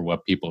responsibility for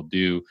what people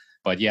do.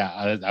 But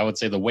yeah, I would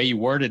say the way you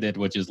worded it,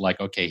 which is like,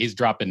 okay, he's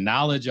dropping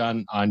knowledge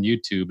on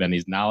YouTube and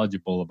he's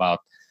knowledgeable about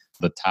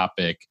the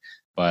topic.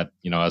 But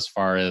as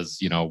far as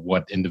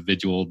what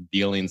individual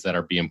dealings that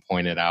are being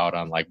pointed out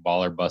on like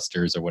Baller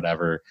Busters or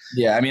whatever.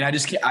 Yeah. I mean, I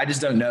just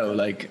don't know.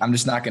 Like, I'm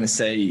just not going to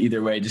say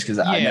either way, just because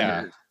I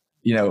Yeah,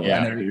 never, I yeah,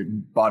 never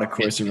bought a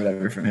course or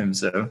whatever from him.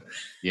 So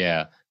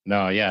yeah.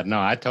 No, yeah, no,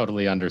 I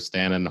totally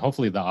understand, and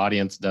hopefully the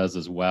audience does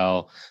as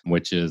well.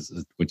 Which is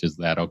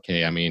that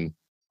okay? I mean,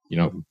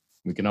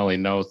 we can only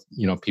know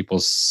people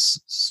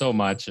so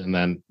much, and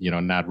then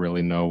not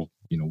really know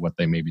what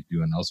they may be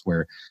doing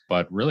elsewhere.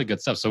 But really good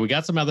stuff. So we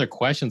got some other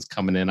questions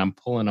coming in. I'm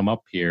pulling them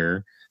up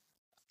here.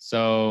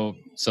 So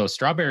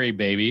Strawberry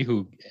Baby,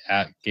 who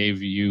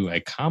gave you a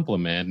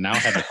compliment, now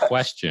have a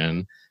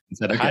question and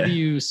said, "How do okay.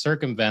 you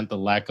circumvent the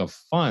lack of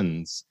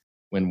funds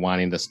when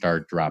wanting to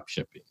start drop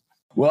shipping?"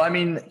 Well, I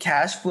mean,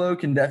 cash flow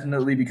can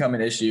definitely become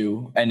an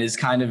issue and is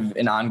kind of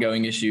an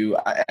ongoing issue.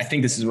 I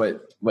think this is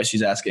what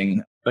she's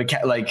asking. But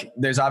like,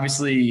 there's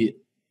obviously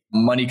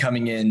money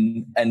coming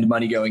in and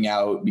money going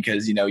out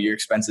because, your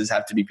expenses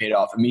have to be paid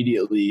off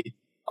immediately.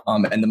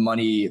 And the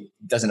money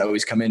doesn't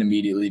always come in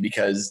immediately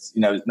because,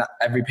 not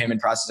every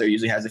payment processor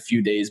usually has a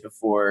few days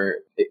before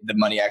the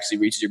money actually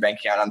reaches your bank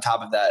account. On top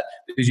of that,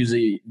 there's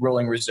usually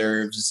rolling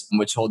reserves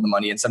which hold the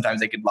money. And sometimes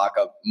they could lock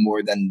up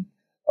more than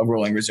a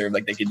rolling reserve.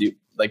 Like, they could do,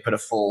 like, put a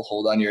full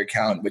hold on your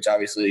account, which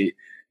obviously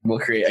will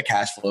create a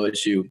cash flow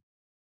issue.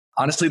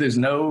 Honestly, there's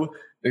no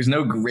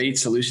great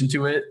solution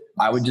to it.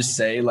 I would just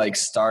say, like,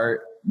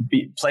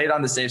 play it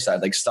on the safe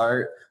side. Like,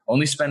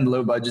 only spend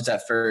low budgets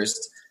at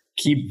first.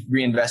 Keep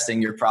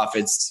reinvesting your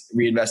profits.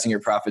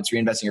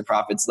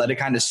 Let it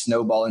kind of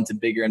snowball into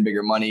bigger and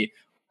bigger money.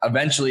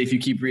 Eventually, if you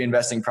keep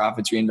reinvesting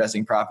profits,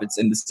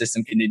 and the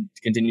system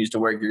continues to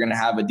work, you're going to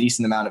have a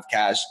decent amount of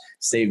cash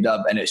saved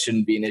up, and it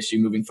shouldn't be an issue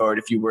moving forward.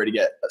 If you were to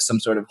get some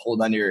sort of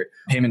hold on your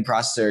payment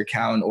processor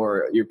account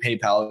or your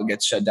PayPal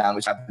gets shut down,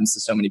 which happens to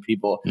so many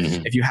people,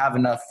 if you have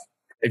enough,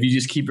 if you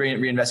just keep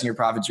reinvesting your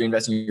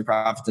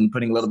profits and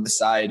putting a little bit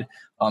aside,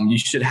 you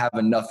should have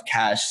enough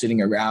cash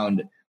sitting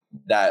around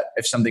that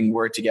if something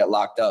were to get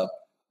locked up,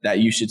 that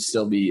you should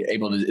still be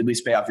able to at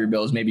least pay off your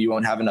bills. Maybe you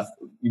won't have enough.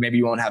 Maybe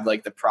you won't have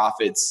like the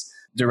profits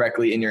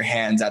directly in your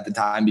hands at the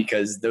time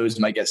because those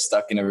might get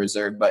stuck in a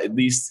reserve, but at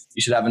least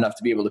you should have enough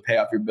to be able to pay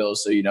off your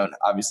bills. So you don't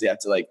obviously have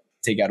to like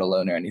take out a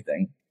loan or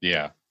anything.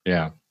 Yeah.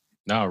 Yeah.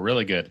 No,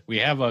 really good. We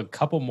have a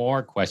couple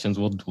more questions.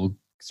 We'll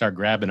start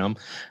grabbing them,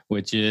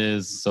 which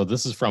is, so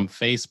this is from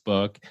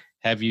Facebook.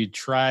 Have you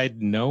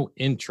tried no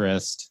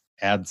interest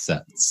ad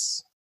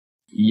sets?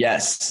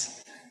 Yes.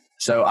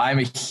 So I'm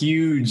a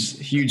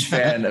huge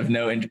fan of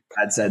no interest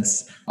ad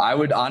sets. I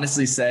would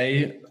honestly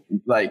say,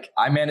 like,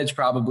 I manage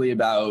probably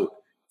about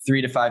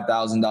 $3,000 to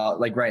 $5,000.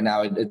 Like right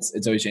now,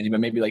 it's always changing, but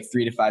maybe like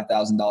 $3,000 to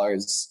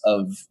 $5,000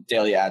 of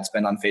daily ad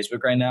spend on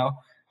Facebook right now.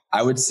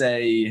 I would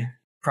say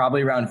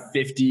probably around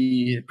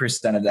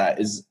 50% of that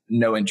is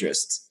no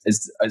interest,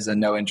 is a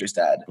no interest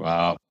ad.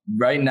 Wow.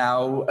 Right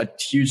now, a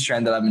huge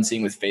trend that I've been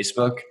seeing with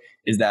Facebook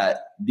is that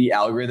the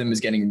algorithm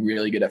is getting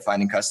really good at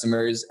finding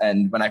customers.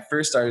 And when I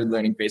first started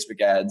learning Facebook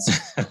ads,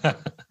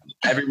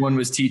 everyone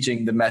was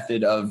teaching the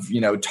method of,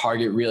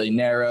 target really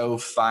narrow,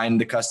 find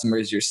the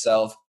customers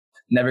yourself,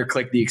 never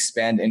click the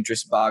expand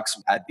interest box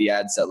at the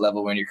ad set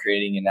level when you're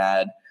creating an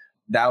ad.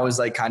 That was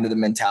like kind of the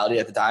mentality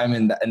at the time.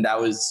 And that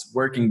was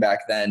working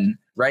back then.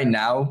 Right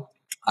now,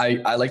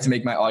 I like to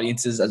make my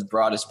audiences as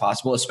broad as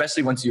possible,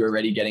 especially once you're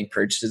already getting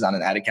purchases on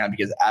an ad account,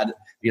 because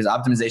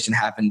optimization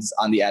happens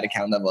on the ad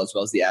account level as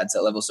well as the ad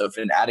set level. So if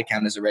an ad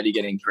account is already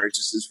getting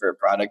purchases for a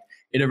product,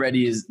 it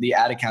already is, the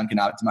ad account can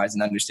optimize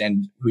and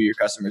understand who your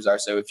customers are.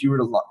 So if you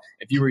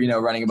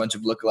were, running a bunch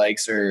of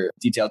lookalikes or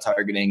detail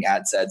targeting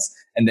ad sets,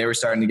 and they were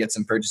starting to get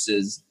some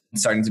purchases,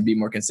 starting to be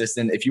more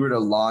consistent. If you were to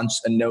launch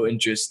a no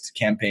interest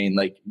campaign,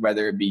 like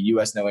whether it be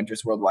US no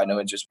interest, worldwide no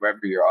interest, wherever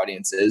your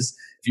audience is,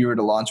 if you were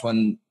to launch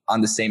one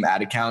on the same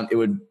ad account, it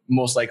would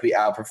most likely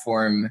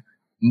outperform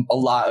a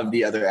lot of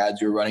the other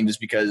ads you're running, just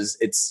because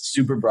it's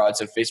super broad.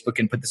 So Facebook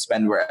can put the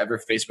spend wherever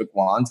Facebook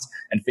wants,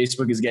 and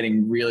Facebook is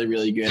getting really,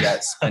 really good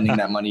at spending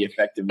that money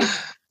effectively.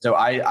 So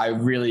I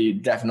really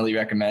definitely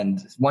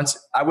recommend,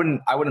 I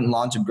wouldn't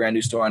launch a brand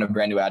new store on a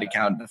brand new ad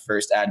account, the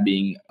first ad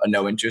being a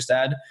no interest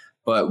ad.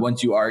 But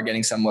once you are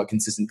getting somewhat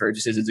consistent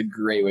purchases, it's a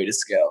great way to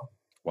scale.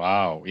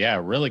 Wow. Yeah.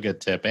 Really good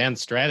tip and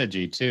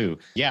strategy too.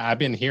 Yeah. I've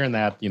been hearing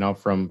that,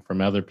 from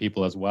other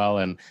people as well.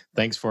 And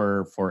thanks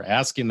for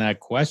asking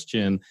that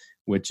question,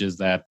 which is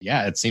that,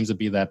 yeah, it seems to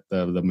be that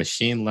the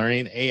machine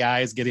learning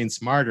AI is getting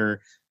smarter,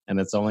 and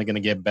it's only going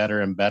to get better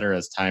and better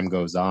as time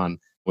goes on,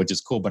 which is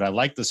cool. But I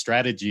like the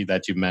strategy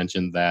that you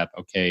mentioned that,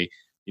 okay,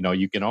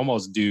 you can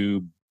almost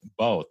do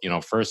both.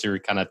 First you're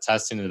kind of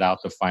testing it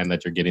out to find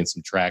that you're getting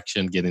some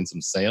traction, getting some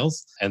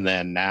sales, and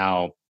then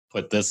now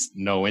put this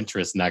no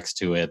interest next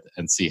to it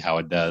and see how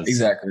it does.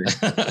 Exactly.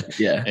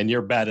 Yeah. And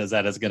your bet is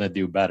that it's going to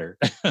do better.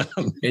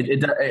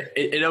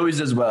 It always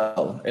does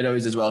well. It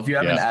always does well. If you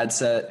have an ad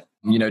set,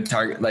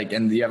 target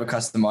and you have a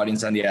custom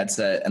audience on the ad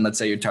set, and let's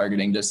say you're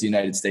targeting just the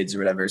United States or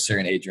whatever,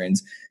 certain age range,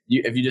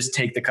 if you just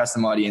take the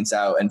custom audience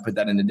out and put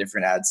that in a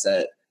different ad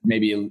set,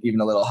 maybe even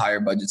a little higher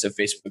budget, so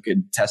Facebook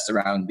could test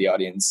around the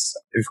audience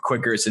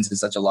quicker since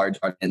it's such a large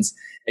audience,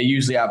 it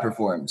usually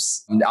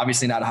outperforms.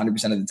 Obviously not 100%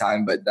 of the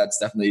time, but that's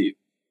definitely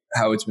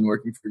how it's been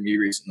working for me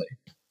recently.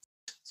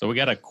 So we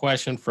got a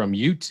question from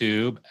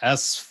YouTube.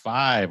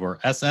 S5 or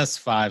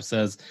SS5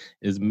 says,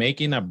 is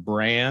making a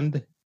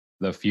brand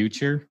the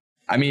future?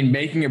 I mean,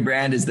 making a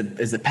brand is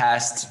the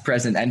past,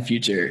 present, and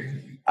future.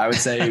 I would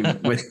say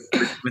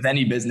with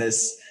any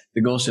business,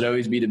 the goal should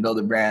always be to build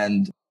a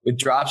brand. With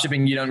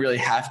dropshipping, you don't really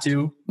have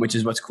to, which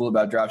is what's cool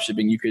about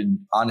dropshipping. You could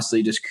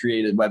honestly just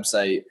create a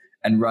website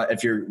and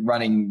if you're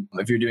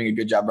doing a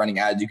good job running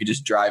ads, you could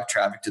just drive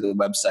traffic to the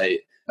website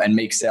and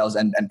make sales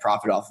and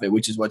profit off of it,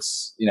 which is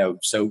what's,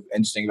 so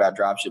interesting about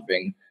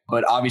dropshipping.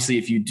 But obviously,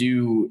 if you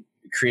do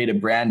create a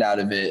brand out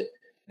of it,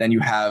 then you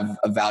have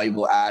a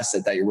valuable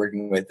asset that you're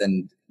working with,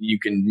 and you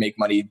can make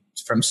money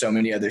from so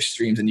many other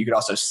streams, and you could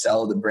also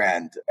sell the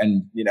brand.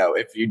 And,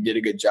 if you did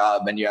a good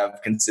job and you have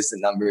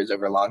consistent numbers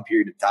over a long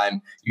period of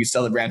time, you can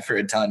sell the brand for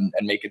a ton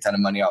and make a ton of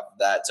money off of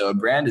that. So a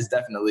brand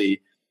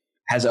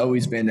has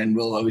always been and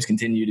will always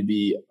continue to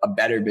be a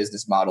better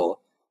business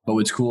model. But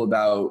what's cool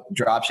about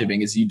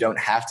dropshipping is you don't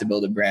have to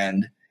build a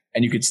brand,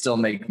 and you could still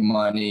make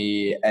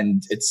money,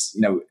 and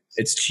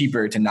it's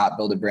cheaper to not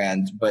build a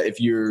brand. But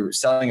if you're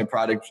selling a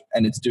product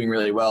and it's doing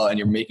really well and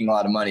you're making a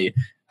lot of money,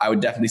 I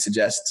would definitely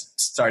suggest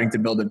starting to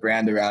build a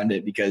brand around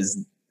it,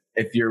 because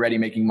if you're already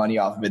making money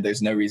off of it,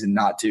 there's no reason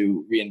not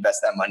to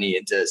reinvest that money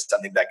into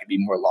something that could be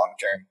more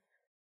long-term.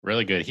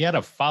 Really good. He had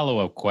a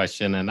follow-up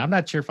question, and I'm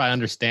not sure if I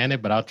understand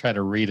it, but I'll try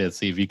to read it,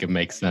 see if you can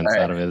make sense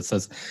out of it. It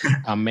says,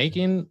 I'm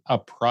making a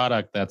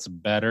product that's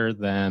better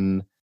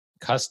than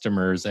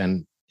customers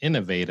and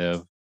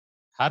innovative.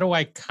 How do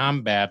I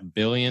combat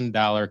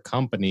billion-dollar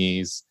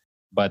companies,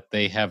 but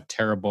they have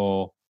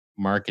terrible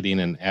marketing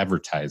and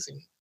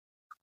advertising?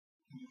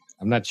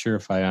 I'm not sure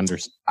if I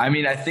understand.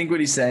 I think what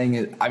he's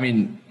saying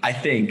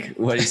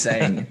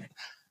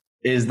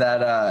is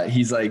that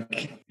he's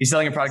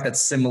selling a product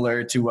that's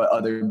similar to what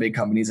other big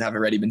companies have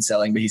already been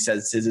selling, but he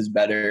says his is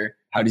better.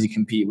 How does he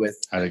compete with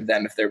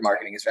them if their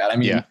marketing is bad?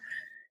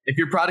 If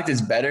your product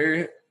is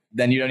better,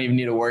 then you don't even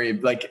need to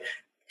worry.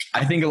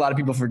 I think a lot of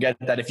people forget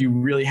that if you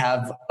really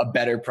have a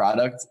better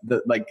product,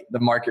 the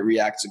market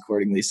reacts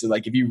accordingly. So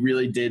if you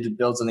really did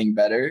build something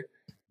better,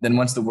 then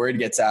once the word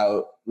gets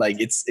out,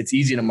 it's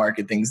easy to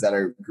market things that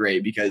are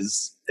great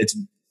because it's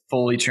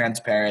fully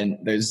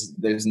transparent. There's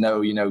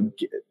no,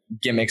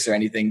 gimmicks or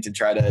anything to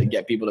try to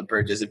get people to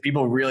purchase. If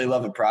people really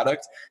love a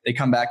product, they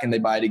come back and they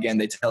buy it again.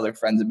 They tell their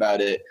friends about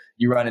it.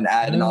 You run an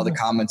ad and all the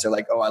comments are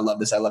like, oh, I love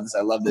this. I love this.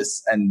 I love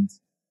this. And,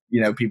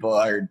 people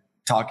are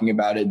talking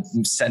about it,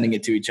 sending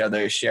it to each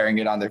other, sharing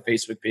it on their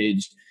Facebook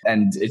page.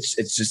 And it's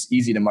just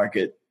easy to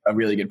market a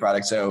really good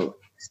product. So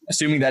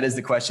assuming that is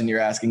the question you're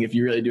asking, if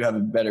you really do have a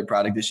better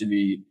product, it should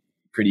be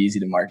pretty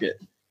easy to market.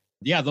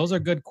 Yeah, those are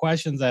good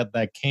questions that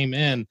came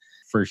in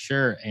for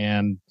sure.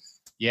 And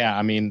yeah,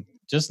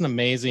 just an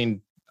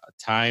amazing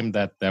time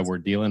that we're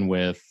dealing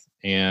with.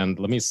 And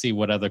let me see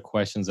what other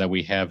questions that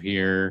we have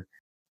here.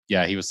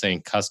 Yeah, he was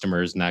saying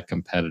customers, not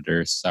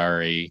competitors.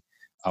 Sorry.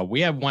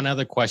 We have one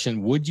other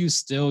question. Would you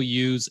still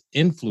use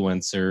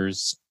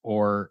influencers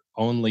or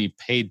only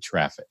paid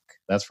traffic?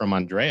 That's from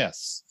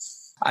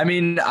Andreas. I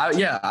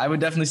would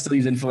definitely still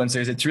use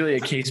influencers. It's really a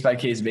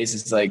case-by-case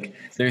basis.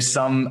 There's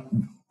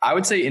some I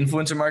would say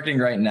influencer marketing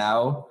right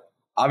now,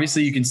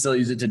 obviously you can still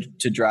use it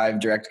to drive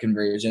direct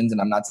conversions.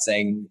 And I'm not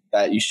saying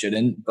that you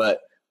shouldn't, but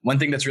one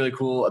thing that's really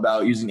cool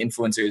about using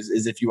influencers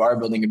is if you are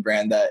building a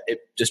brand, that it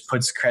just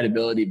puts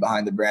credibility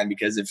behind the brand.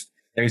 Because if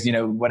there's,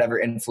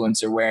 whatever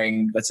influencer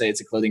wearing, let's say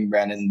it's a clothing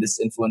brand and this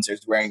influencer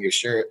is wearing your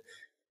shirt,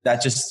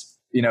 that just,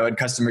 and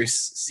customers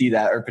see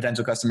that, or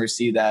potential customers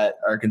see that,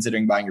 are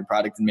considering buying your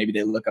product, and maybe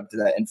they look up to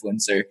that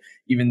influencer,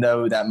 even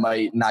though that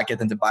might not get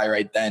them to buy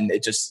right then.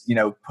 It just,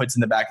 puts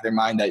in the back of their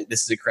mind that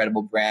this is a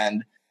credible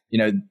brand.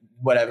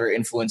 Whatever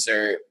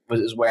influencer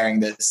was wearing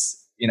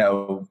this,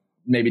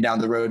 maybe down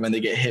the road when they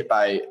get hit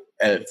by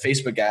a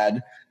Facebook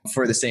ad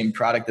for the same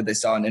product that they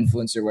saw an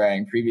influencer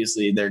wearing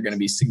previously, they're going to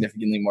be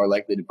significantly more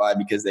likely to buy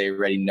because they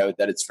already know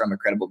that it's from a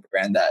credible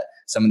brand, that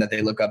someone that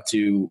they look up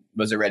to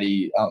was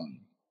already,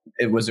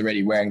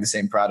 wearing the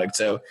same product.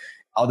 So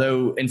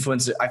although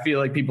influencer, I feel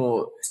like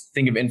people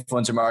think of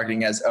influencer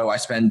marketing as, oh, I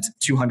spent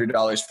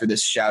 $200 for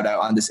this shout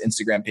out on this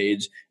Instagram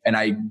page and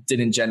I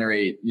didn't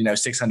generate,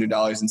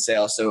 $600 in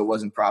sales, so it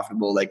wasn't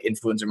profitable. Like,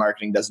 influencer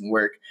marketing doesn't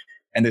work.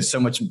 And there's so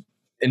much,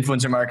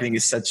 influencer marketing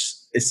is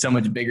so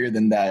much bigger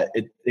than that.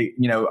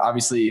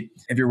 Obviously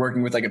if you're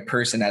working with like a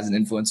person as an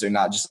influencer,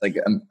 not just like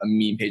a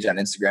meme page on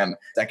Instagram,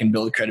 that can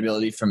build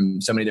credibility from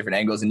so many different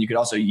angles. And you could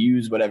also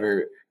use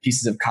whatever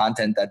pieces of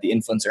content that the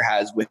influencer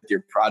has with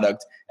your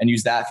product and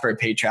use that for a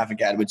paid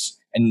traffic ad,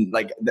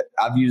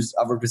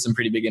 I've worked with some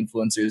pretty big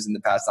influencers in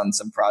the past on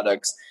some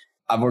products.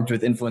 I've worked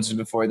with influencers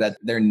before that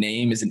their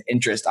name is an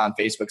interest on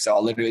Facebook. So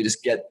I'll literally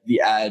just get the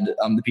ad,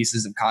 the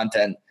pieces of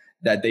content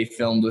that they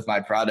filmed with my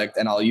product,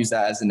 and I'll use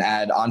that as an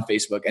ad on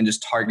Facebook and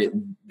just target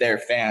their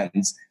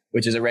fans,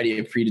 which is already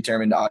a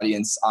predetermined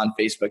audience on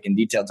Facebook in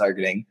detailed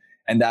targeting.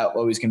 And that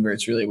always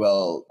converts really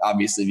well,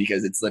 obviously,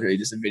 because it's literally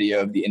just a video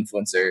of the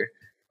influencer,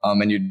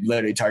 and you're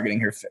literally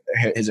targeting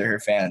his or her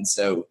fans.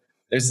 So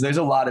there's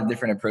a lot of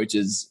different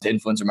approaches to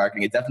influencer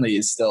marketing. It definitely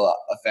is still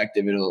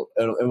effective. It will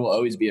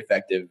always be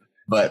effective,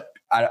 but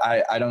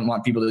I don't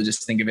want people to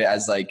just think of it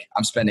as like,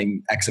 I'm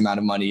spending X amount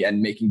of money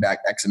and making back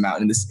X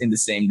amount in the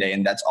same day,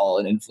 and that's all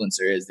an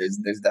influencer is. There's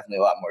definitely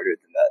a lot more to it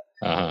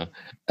than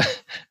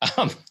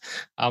that.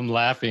 I'm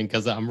laughing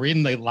because I'm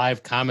reading the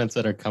live comments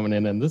that are coming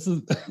in, and this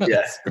is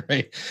that's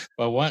great.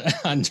 But what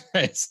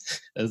Andres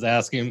is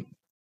asking,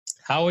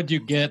 how would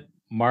you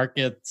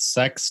market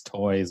sex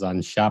toys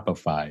on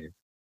Shopify?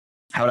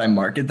 How would I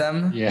market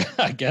them? Yeah,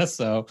 I guess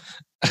so.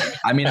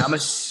 I mean, I'm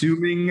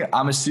assuming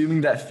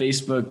that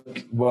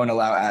Facebook won't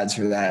allow ads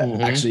for that.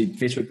 Mm-hmm. Actually,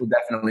 Facebook will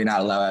definitely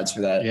not allow ads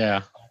for that.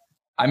 Yeah.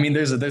 I mean,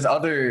 there's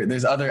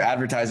other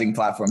advertising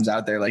platforms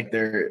out there. Like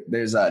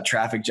there's a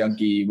Traffic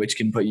Junkie, which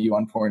can put you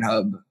on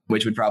Pornhub,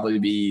 which would probably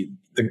be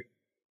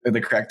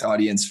the correct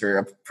audience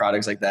for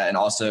products like that. And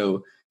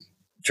also,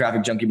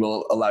 Traffic Junkie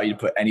will allow you to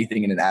put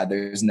anything in an ad.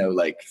 There's no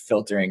like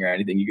filtering or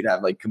anything. You could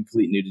have like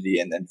complete nudity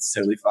and then it's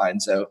totally fine.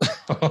 So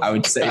I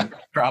would say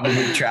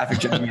probably Traffic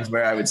Junkie is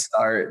where I would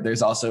start.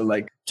 There's also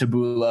like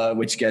Taboola,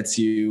 which gets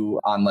you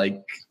on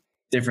like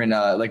different,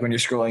 like when you're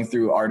scrolling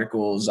through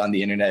articles on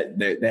the internet,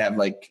 they have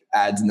like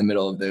ads in the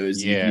middle of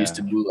those. Yeah. You can use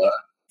Taboola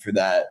for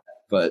that,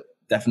 but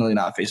definitely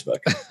not Facebook.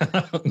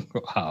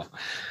 Wow.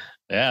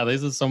 Yeah,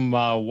 these are some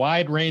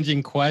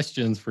wide-ranging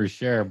questions for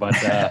sure, but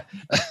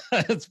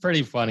it's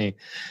pretty funny.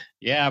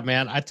 Yeah,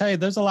 man, I tell you,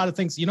 there's a lot of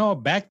things.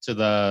 Back to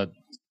the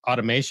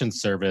automation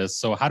service.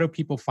 So how do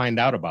people find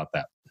out about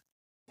that?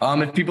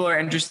 If people are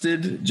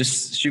interested,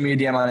 just shoot me a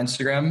DM on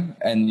Instagram,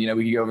 and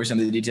we can go over some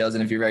of the details.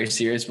 And if you're very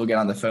serious, we'll get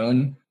on the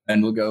phone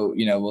and we'll go.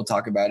 We'll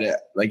talk about it.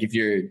 Like if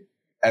you're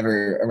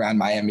ever around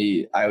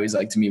Miami, I always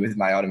like to meet with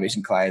my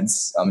automation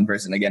clients in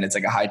person. Again, it's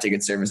like a high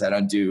ticket service. I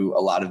don't do a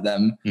lot of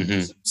them.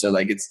 Mm-hmm. So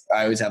like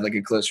I always have like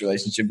a close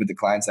relationship with the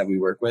clients that we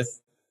work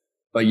with.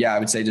 But yeah, I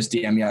would say just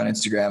DM me on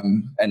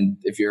Instagram. And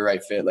if you're a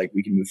right fit, like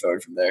we can move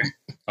forward from there.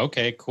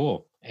 Okay,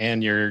 cool.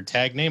 And your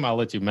tag name, I'll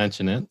let you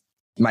mention it.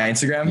 My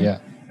Instagram? Yeah.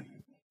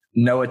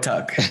 Noah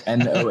Tuck,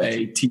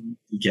 Noattk.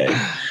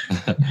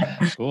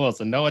 Cool.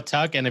 So Noah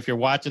Tuck. And if you're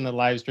watching the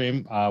live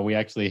stream, we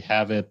actually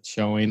have it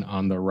showing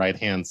on the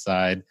right-hand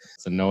side.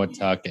 So Noah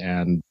Tuck,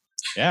 and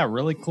yeah,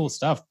 really cool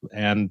stuff.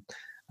 And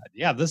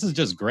yeah, this is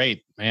just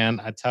great,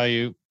 man. I tell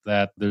you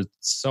that there's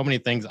so many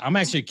things. I'm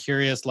actually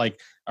curious, like,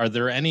 are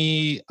there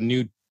any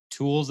new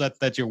tools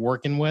that you're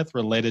working with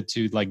related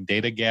to like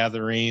data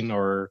gathering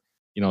or,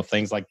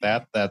 things like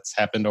that's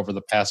happened over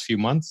the past few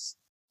months?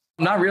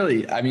 Not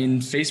really. I mean,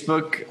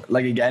 Facebook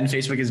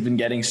has been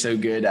getting so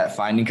good at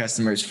finding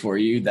customers for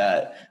you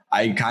that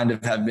I kind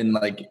of have been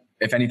like,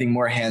 if anything,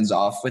 more hands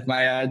off with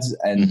my ads,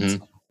 and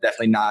mm-hmm.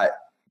 definitely not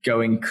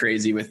going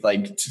crazy with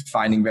like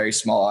finding very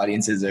small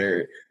audiences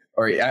or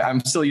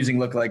I'm still using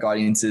lookalike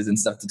audiences and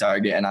stuff to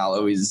target. And I'll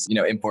always,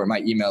 import my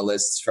email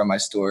lists from my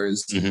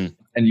stores mm-hmm.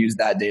 and use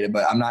that data,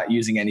 but I'm not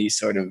using any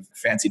sort of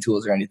fancy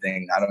tools or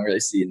anything. I don't really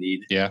see a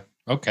need. Yeah.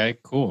 Okay,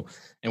 cool.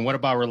 And what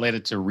about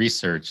related to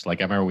research?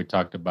 Like I remember we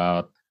talked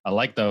about, I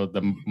like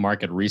the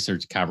market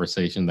research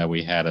conversation that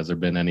we had. Has there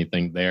been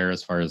anything there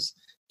as far as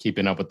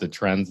keeping up with the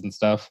trends and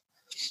stuff?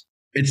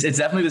 It's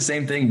definitely the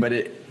same thing, but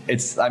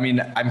it's I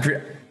mean,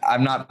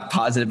 I'm not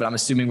positive, but I'm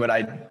assuming what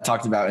I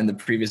talked about in the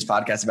previous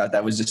podcast about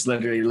that was just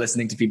literally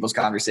listening to people's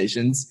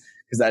conversations,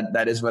 because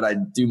that is what I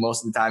do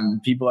most of the time.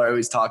 People are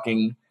always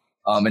talking,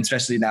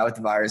 especially now with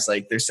the virus.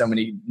 Like, there's so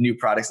many new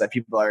products that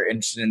people are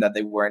interested in that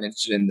they weren't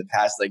interested in the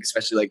past. Like,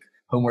 especially like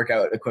home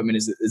workout equipment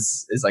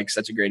is like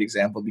such a great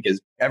example,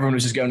 because everyone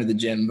was just going to the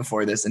gym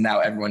before this, and now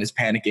everyone is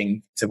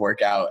panicking to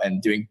work out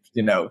and doing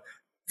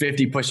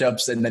 50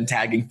 push-ups and then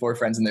tagging 4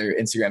 friends in their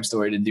Instagram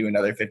story to do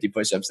another 50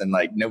 push-ups. And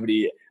like,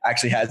 nobody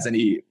actually has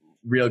any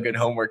real good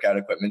home workout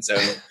equipment. So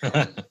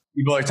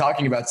people are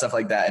talking about stuff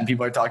like that, and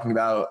people are talking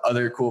about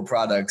other cool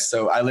products.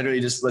 So I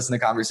literally just listen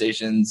to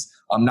conversations,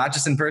 not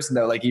just in person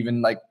though, like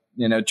even like,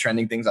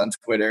 trending things on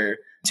Twitter.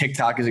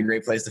 TikTok is a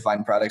great place to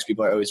find products.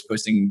 People are always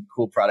posting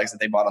cool products that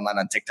they bought online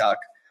on TikTok.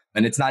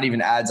 And it's not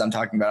even ads I'm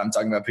talking about. I'm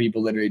talking about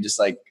people literally just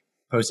like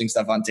posting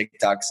stuff on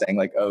TikTok saying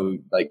like, oh,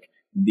 like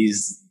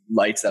these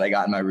lights that I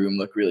got in my room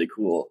look really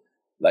cool.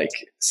 Like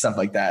stuff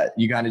like that.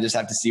 You kind of just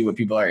have to see what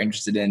people are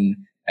interested in.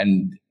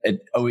 And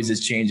it always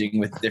is changing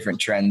with different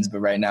trends.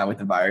 But right now with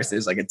the virus,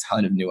 there's like a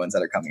ton of new ones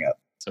that are coming up.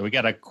 So we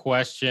got a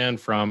question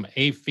from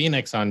A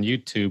Phoenix on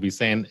YouTube. He's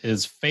saying,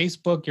 is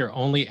Facebook your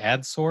only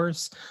ad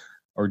source,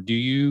 or do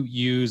you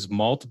use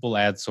multiple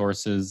ad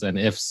sources? And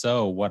if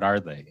so, what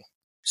are they?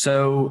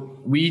 So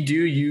we do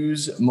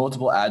use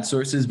multiple ad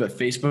sources, but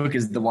Facebook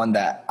is the one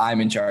that I'm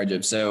in charge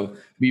of. So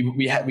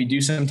we do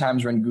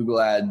sometimes run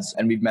Google ads,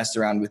 and we've messed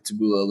around with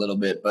Taboola a little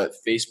bit, but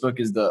Facebook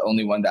is the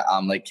only one that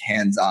I'm like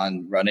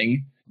hands-on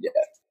running. Yeah.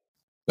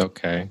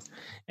 Okay.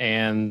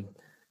 And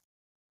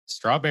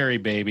Strawberry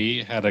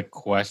Baby had a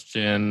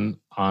question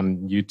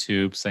on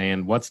YouTube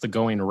saying, what's the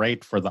going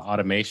rate for the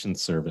automation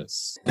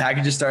service?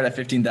 Packages start at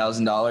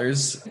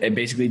 $15,000. It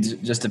basically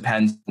just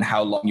depends on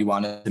how long you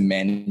want to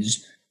manage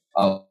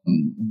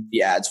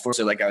the ads for.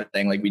 So like I was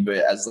saying, like we do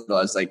it as little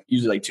as like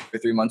usually like 2 or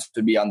 3 months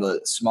would be on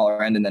the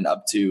smaller end, and then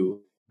up to,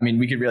 I mean,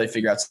 we could really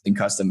figure out something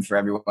custom for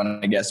everyone,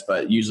 I guess,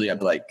 but usually up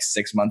to like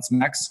 6 months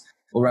max,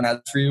 we'll run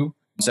ads for you.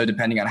 So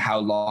depending on how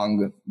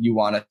long you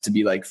want it to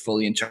be like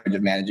fully in charge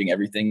of managing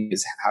everything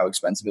is how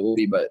expensive it will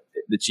be. But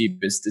the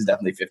cheapest is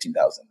definitely $15,000.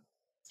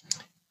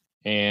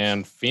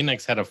 And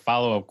Phoenix had a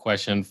follow-up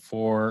question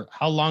for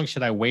how long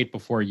should I wait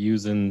before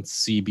using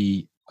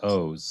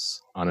CBOs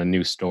on a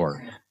new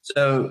store?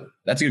 So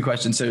that's a good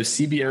question. So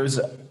CBOs,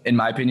 in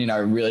my opinion,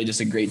 are really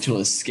just a great tool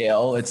to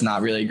scale. It's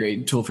not really a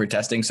great tool for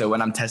testing. So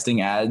when I'm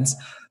testing ads,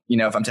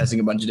 if I'm testing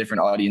a bunch of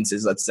different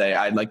audiences, let's say,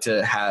 I'd like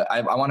to have,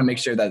 I want to make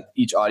sure that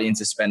each audience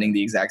is spending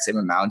the exact same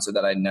amount so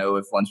that I know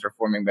if one's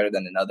performing better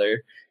than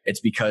another. It's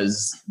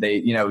because they,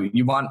 you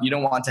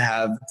don't want to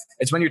have,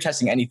 it's when you're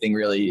testing anything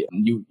really,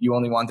 you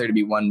only want there to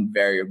be one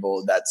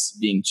variable that's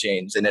being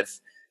changed. And if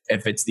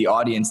it's the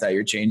audience that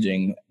you're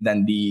changing,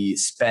 then the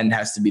spend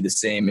has to be the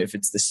same. If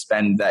it's the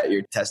spend that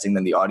you're testing,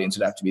 then the audience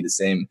would have to be the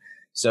same.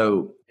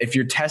 So if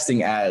you're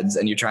testing ads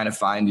and you're trying to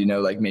find,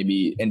 like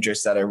maybe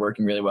interests that are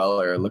working really well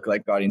or a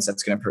lookalike audience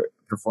that's going to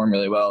perform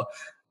really well,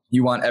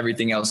 you want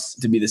everything else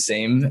to be the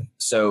same.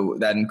 So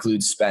that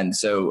includes spend.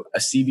 So a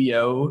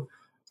CBO,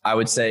 I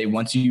would say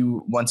once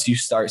you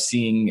start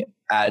seeing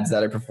ads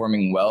that are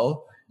performing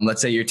well,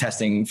 let's say you're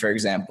testing, for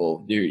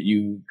example,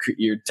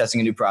 you're testing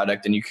a new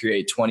product and you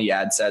create 20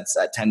 ad sets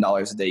at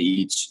 $10 a day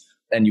each,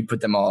 and you put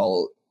them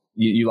all,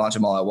 you launch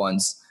them all at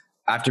once.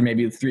 After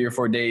maybe 3 or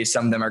 4 days,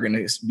 some of them are going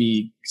to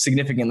be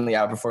significantly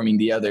outperforming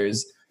the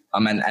others.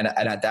 And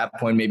at that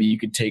point, maybe you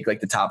could take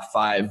like the top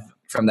 5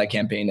 from that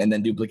campaign and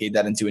then duplicate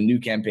that into a new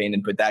campaign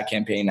and put that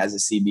campaign as a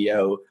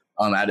CBO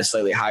at a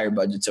slightly higher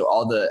budget. So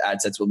all the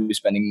ad sets will be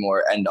spending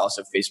more, and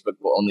also Facebook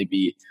will only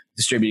be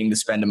distributing the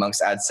spend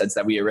amongst ad sets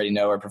that we already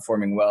know are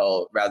performing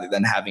well, rather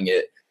than having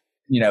it,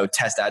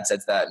 test ad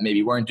sets that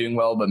maybe weren't doing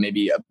well, but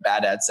maybe a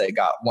bad ad set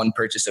got one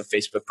purchase of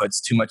Facebook puts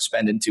too much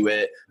spend into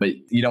it. But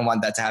you don't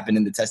want that to happen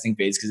in the testing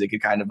phase because it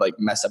could kind of like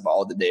mess up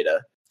all the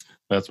data.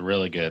 That's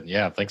really good.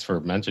 Yeah. Thanks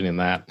for mentioning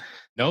that.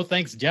 No,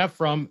 thanks. Jeff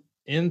from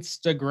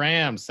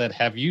Instagram said,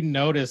 have you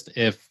noticed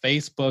if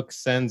Facebook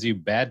sends you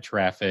bad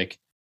traffic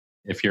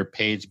if your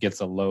page gets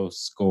a low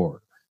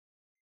score?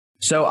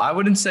 So I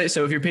wouldn't say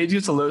so. If your page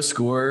gets a low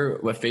score,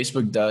 what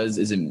Facebook does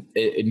is it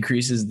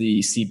increases the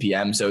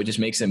CPM. So it just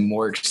makes it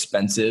more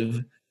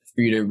expensive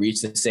for you to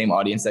reach the same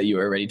audience that you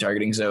are already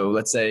targeting. So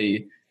let's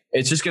say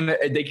it's just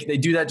they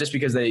do that just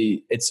because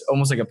it's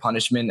almost like a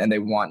punishment, and they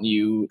want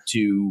you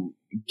to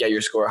get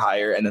your score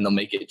higher, and then they'll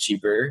make it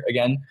cheaper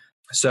again.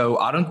 So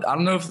I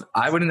don't know if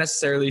I wouldn't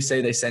necessarily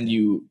say they send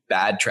you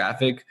bad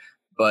traffic,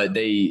 but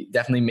they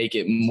definitely make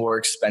it more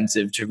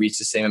expensive to reach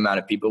the same amount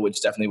of people,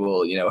 which definitely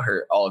will,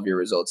 hurt all of your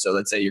results. So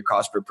let's say your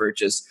cost per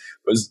purchase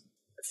was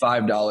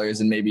 $5,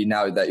 and maybe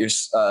now that your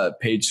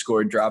page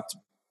score dropped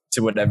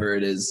to whatever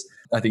it is,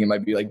 I think it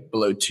might be like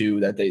below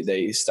 2 that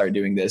they start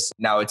doing this.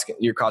 Now it's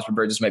your cost per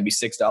purchase might be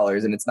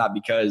 $6, and it's not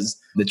because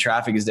the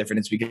traffic is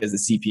different. It's because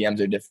the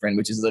CPMs are different,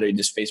 which is literally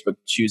just Facebook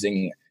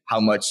choosing how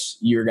much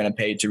you're going to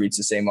pay to reach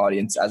the same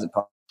audience as a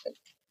public.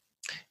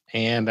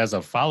 And as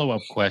a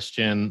follow-up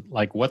question,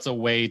 like what's a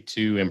way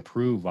to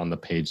improve on the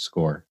page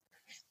score?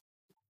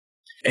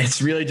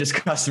 It's really just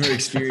customer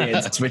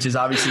experience, which is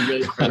obviously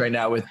really hard right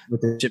now with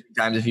the shipping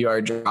times. If you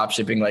are drop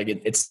shipping, like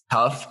it's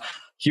tough.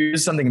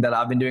 Here's something that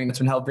I've been doing that's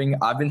been helping.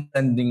 I've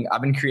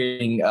been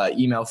creating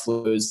email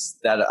flows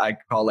that I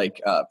call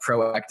like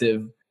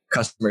proactive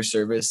customer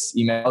service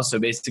emails. So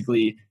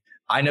basically,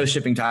 I know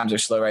shipping times are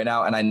slow right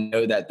now, and I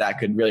know that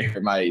could really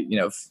hurt my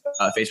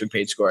Facebook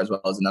page score as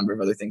well as a number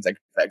of other things that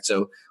could affect.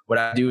 So what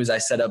I do is I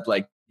set up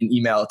like an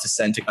email to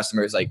send to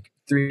customers like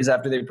 3 days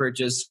after they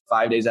purchase,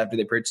 5 days after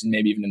they purchase, and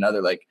maybe even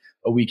another like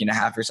a week and a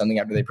half or something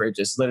after they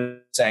purchase, literally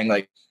saying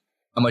like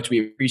how much we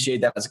appreciate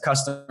them as a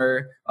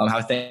customer,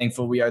 how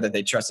thankful we are that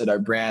they trusted our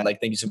brand.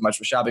 Like, thank you so much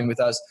for shopping with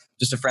us.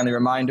 Just a friendly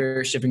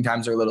reminder, shipping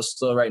times are a little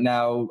slow right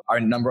now. Our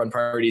number one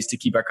priority is to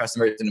keep our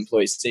customers and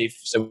employees safe.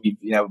 So we've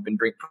been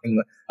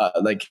bringing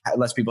like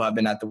less people have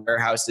been at the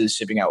warehouses,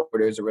 shipping out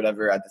orders or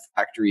whatever at the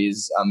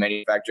factories,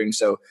 manufacturing.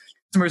 So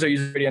customers are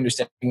usually pretty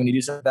understanding when you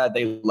do something like that.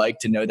 They like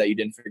to know that you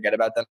didn't forget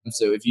about them.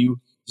 So if you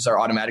just are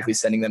automatically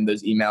sending them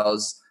those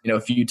emails,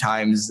 a few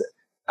times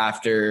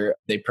after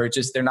they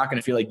purchase, they're not going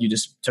to feel like you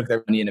just took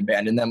their money and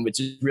abandoned them, which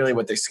is really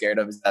what they're scared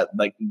of, is that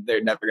like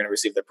they're never going to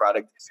receive their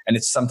product. And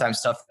it's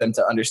sometimes tough for them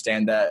to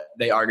understand that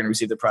they are going to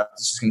receive the product.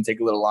 It's just going to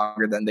take a little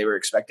longer than they were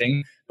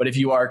expecting. But if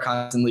you are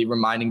constantly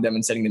reminding them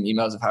and sending them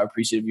emails of how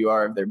appreciative you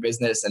are of their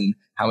business and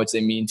how much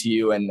they mean to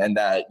you, and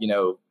that,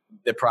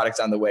 the product's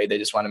on the way, they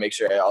just want to make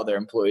sure all their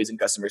employees and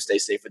customers stay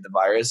safe with the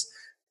virus,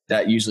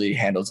 that usually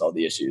handles all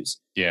the issues.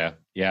 Yeah.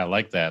 I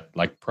like that.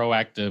 Like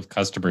proactive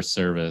customer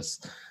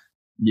service.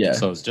 Yeah.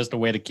 So it's just a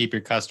way to keep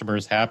your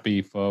customers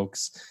happy,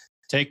 folks.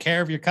 Take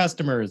care of your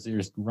customers.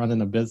 You're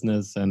running a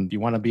business and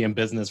you want to be in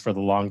business for the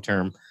long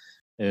term.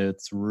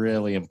 It's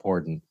really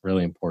important,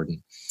 really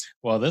important.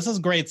 Well, this is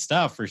great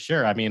stuff for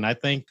sure. I mean, I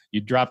think you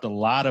dropped a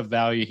lot of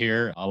value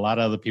here, a lot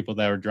of other people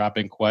that are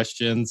dropping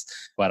questions,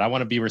 but I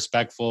want to be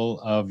respectful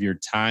of your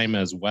time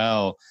as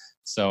well.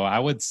 So I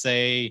would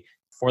say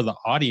for the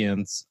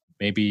audience,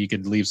 maybe you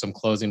could leave some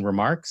closing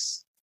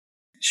remarks.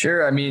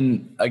 Sure. I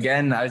mean,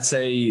 again, I'd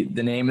say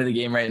the name of the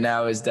game right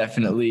now is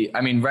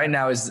right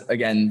now is,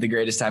 again, the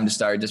greatest time to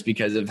start just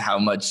because of how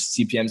much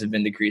CPMs have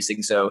been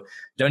decreasing. So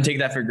don't take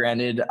that for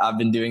granted. I've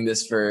been doing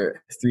this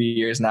for 3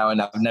 years now,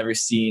 and I've never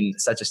seen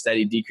such a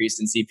steady decrease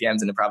in CPMs,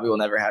 and it probably will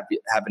never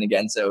happen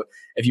again. So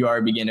if you are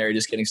a beginner or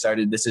just getting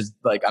started, this is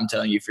like, I'm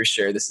telling you for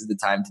sure, this is the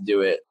time to do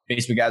it.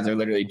 Facebook ads are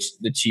literally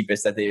the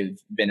cheapest that they've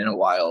been in a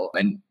while,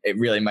 and it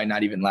really might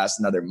not even last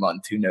another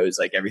month. Who knows?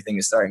 Like, everything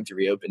is starting to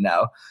reopen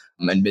now.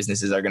 And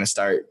businesses are going to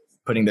start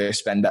putting their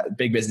spend back.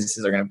 Big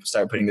businesses are going to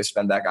start putting their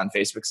spend back on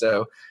Facebook.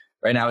 So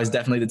right now is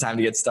definitely the time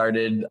to get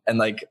started. And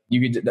like,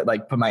 you could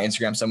like put my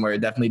Instagram somewhere.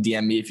 Definitely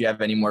DM me if you have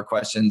any more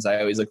questions.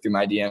 I always look through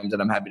my DMs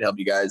and I'm happy to help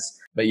you guys.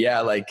 But yeah,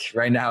 like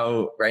right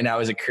now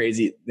is a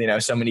crazy,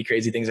 so many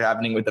crazy things are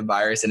happening with the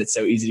virus, and it's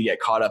so easy to get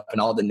caught up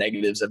in all the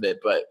negatives of it.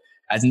 But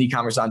as an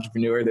e-commerce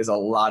entrepreneur, there's a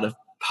lot of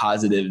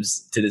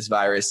positives to this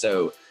virus.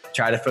 So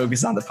try to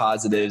focus on the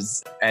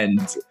positives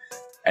and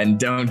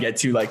don't get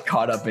too like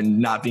caught up in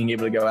not being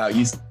able to go out.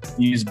 Use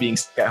being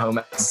stuck at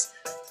home as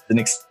an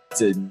excuse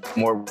to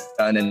more work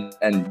done,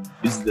 and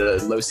use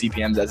the low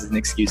CPMs as an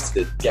excuse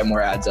to get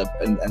more ads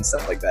up and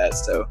stuff like that.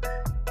 So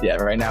yeah,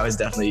 right now is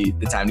definitely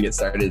the time to get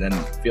started, and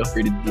feel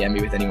free to DM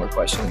me with any more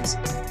questions.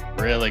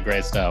 Really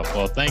great stuff.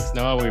 Well, thanks,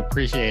 Noah. We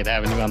appreciate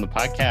having you on the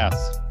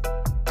podcast.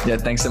 Yeah,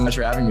 thanks so much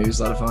for having me. It was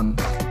a lot of fun.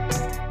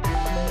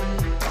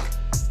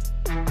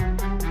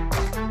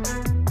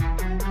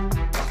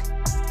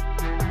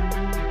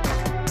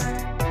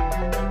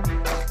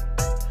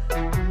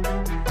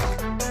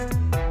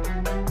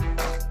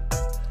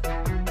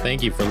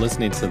 Thank you for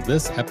listening to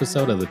this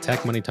episode of the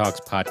Tech Money Talks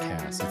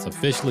podcast. It's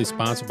officially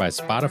sponsored by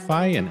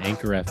Spotify and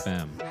Anchor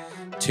FM.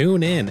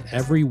 Tune in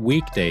every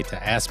weekday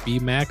to Ask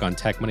BMac on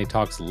Tech Money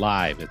Talks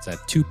Live. It's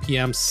at 2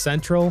 p.m.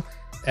 Central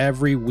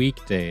every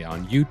weekday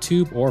on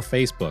YouTube or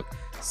Facebook.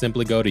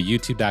 Simply go to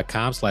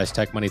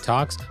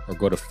youtube.com/techmoneytalks or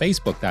go to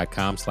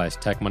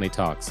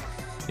facebook.com/techmoneytalks.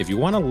 If you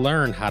want to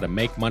learn how to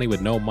make money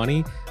with no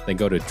money, then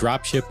go to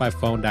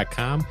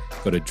dropshipbyphone.com.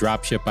 Go to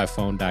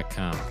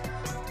dropshipbyphone.com.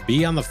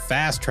 Be on the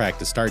fast track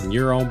to starting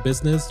your own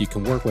business. You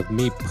can work with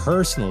me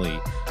personally.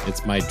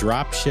 It's my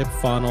Dropship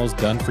Funnels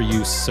Done For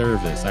You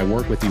service. I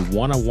work with you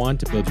one-on-one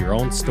to build your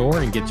own store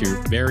and get your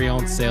very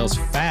own sales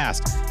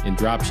fast in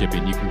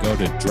dropshipping. You can go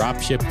to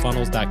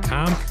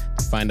dropshipfunnels.com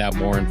to find out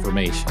more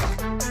information.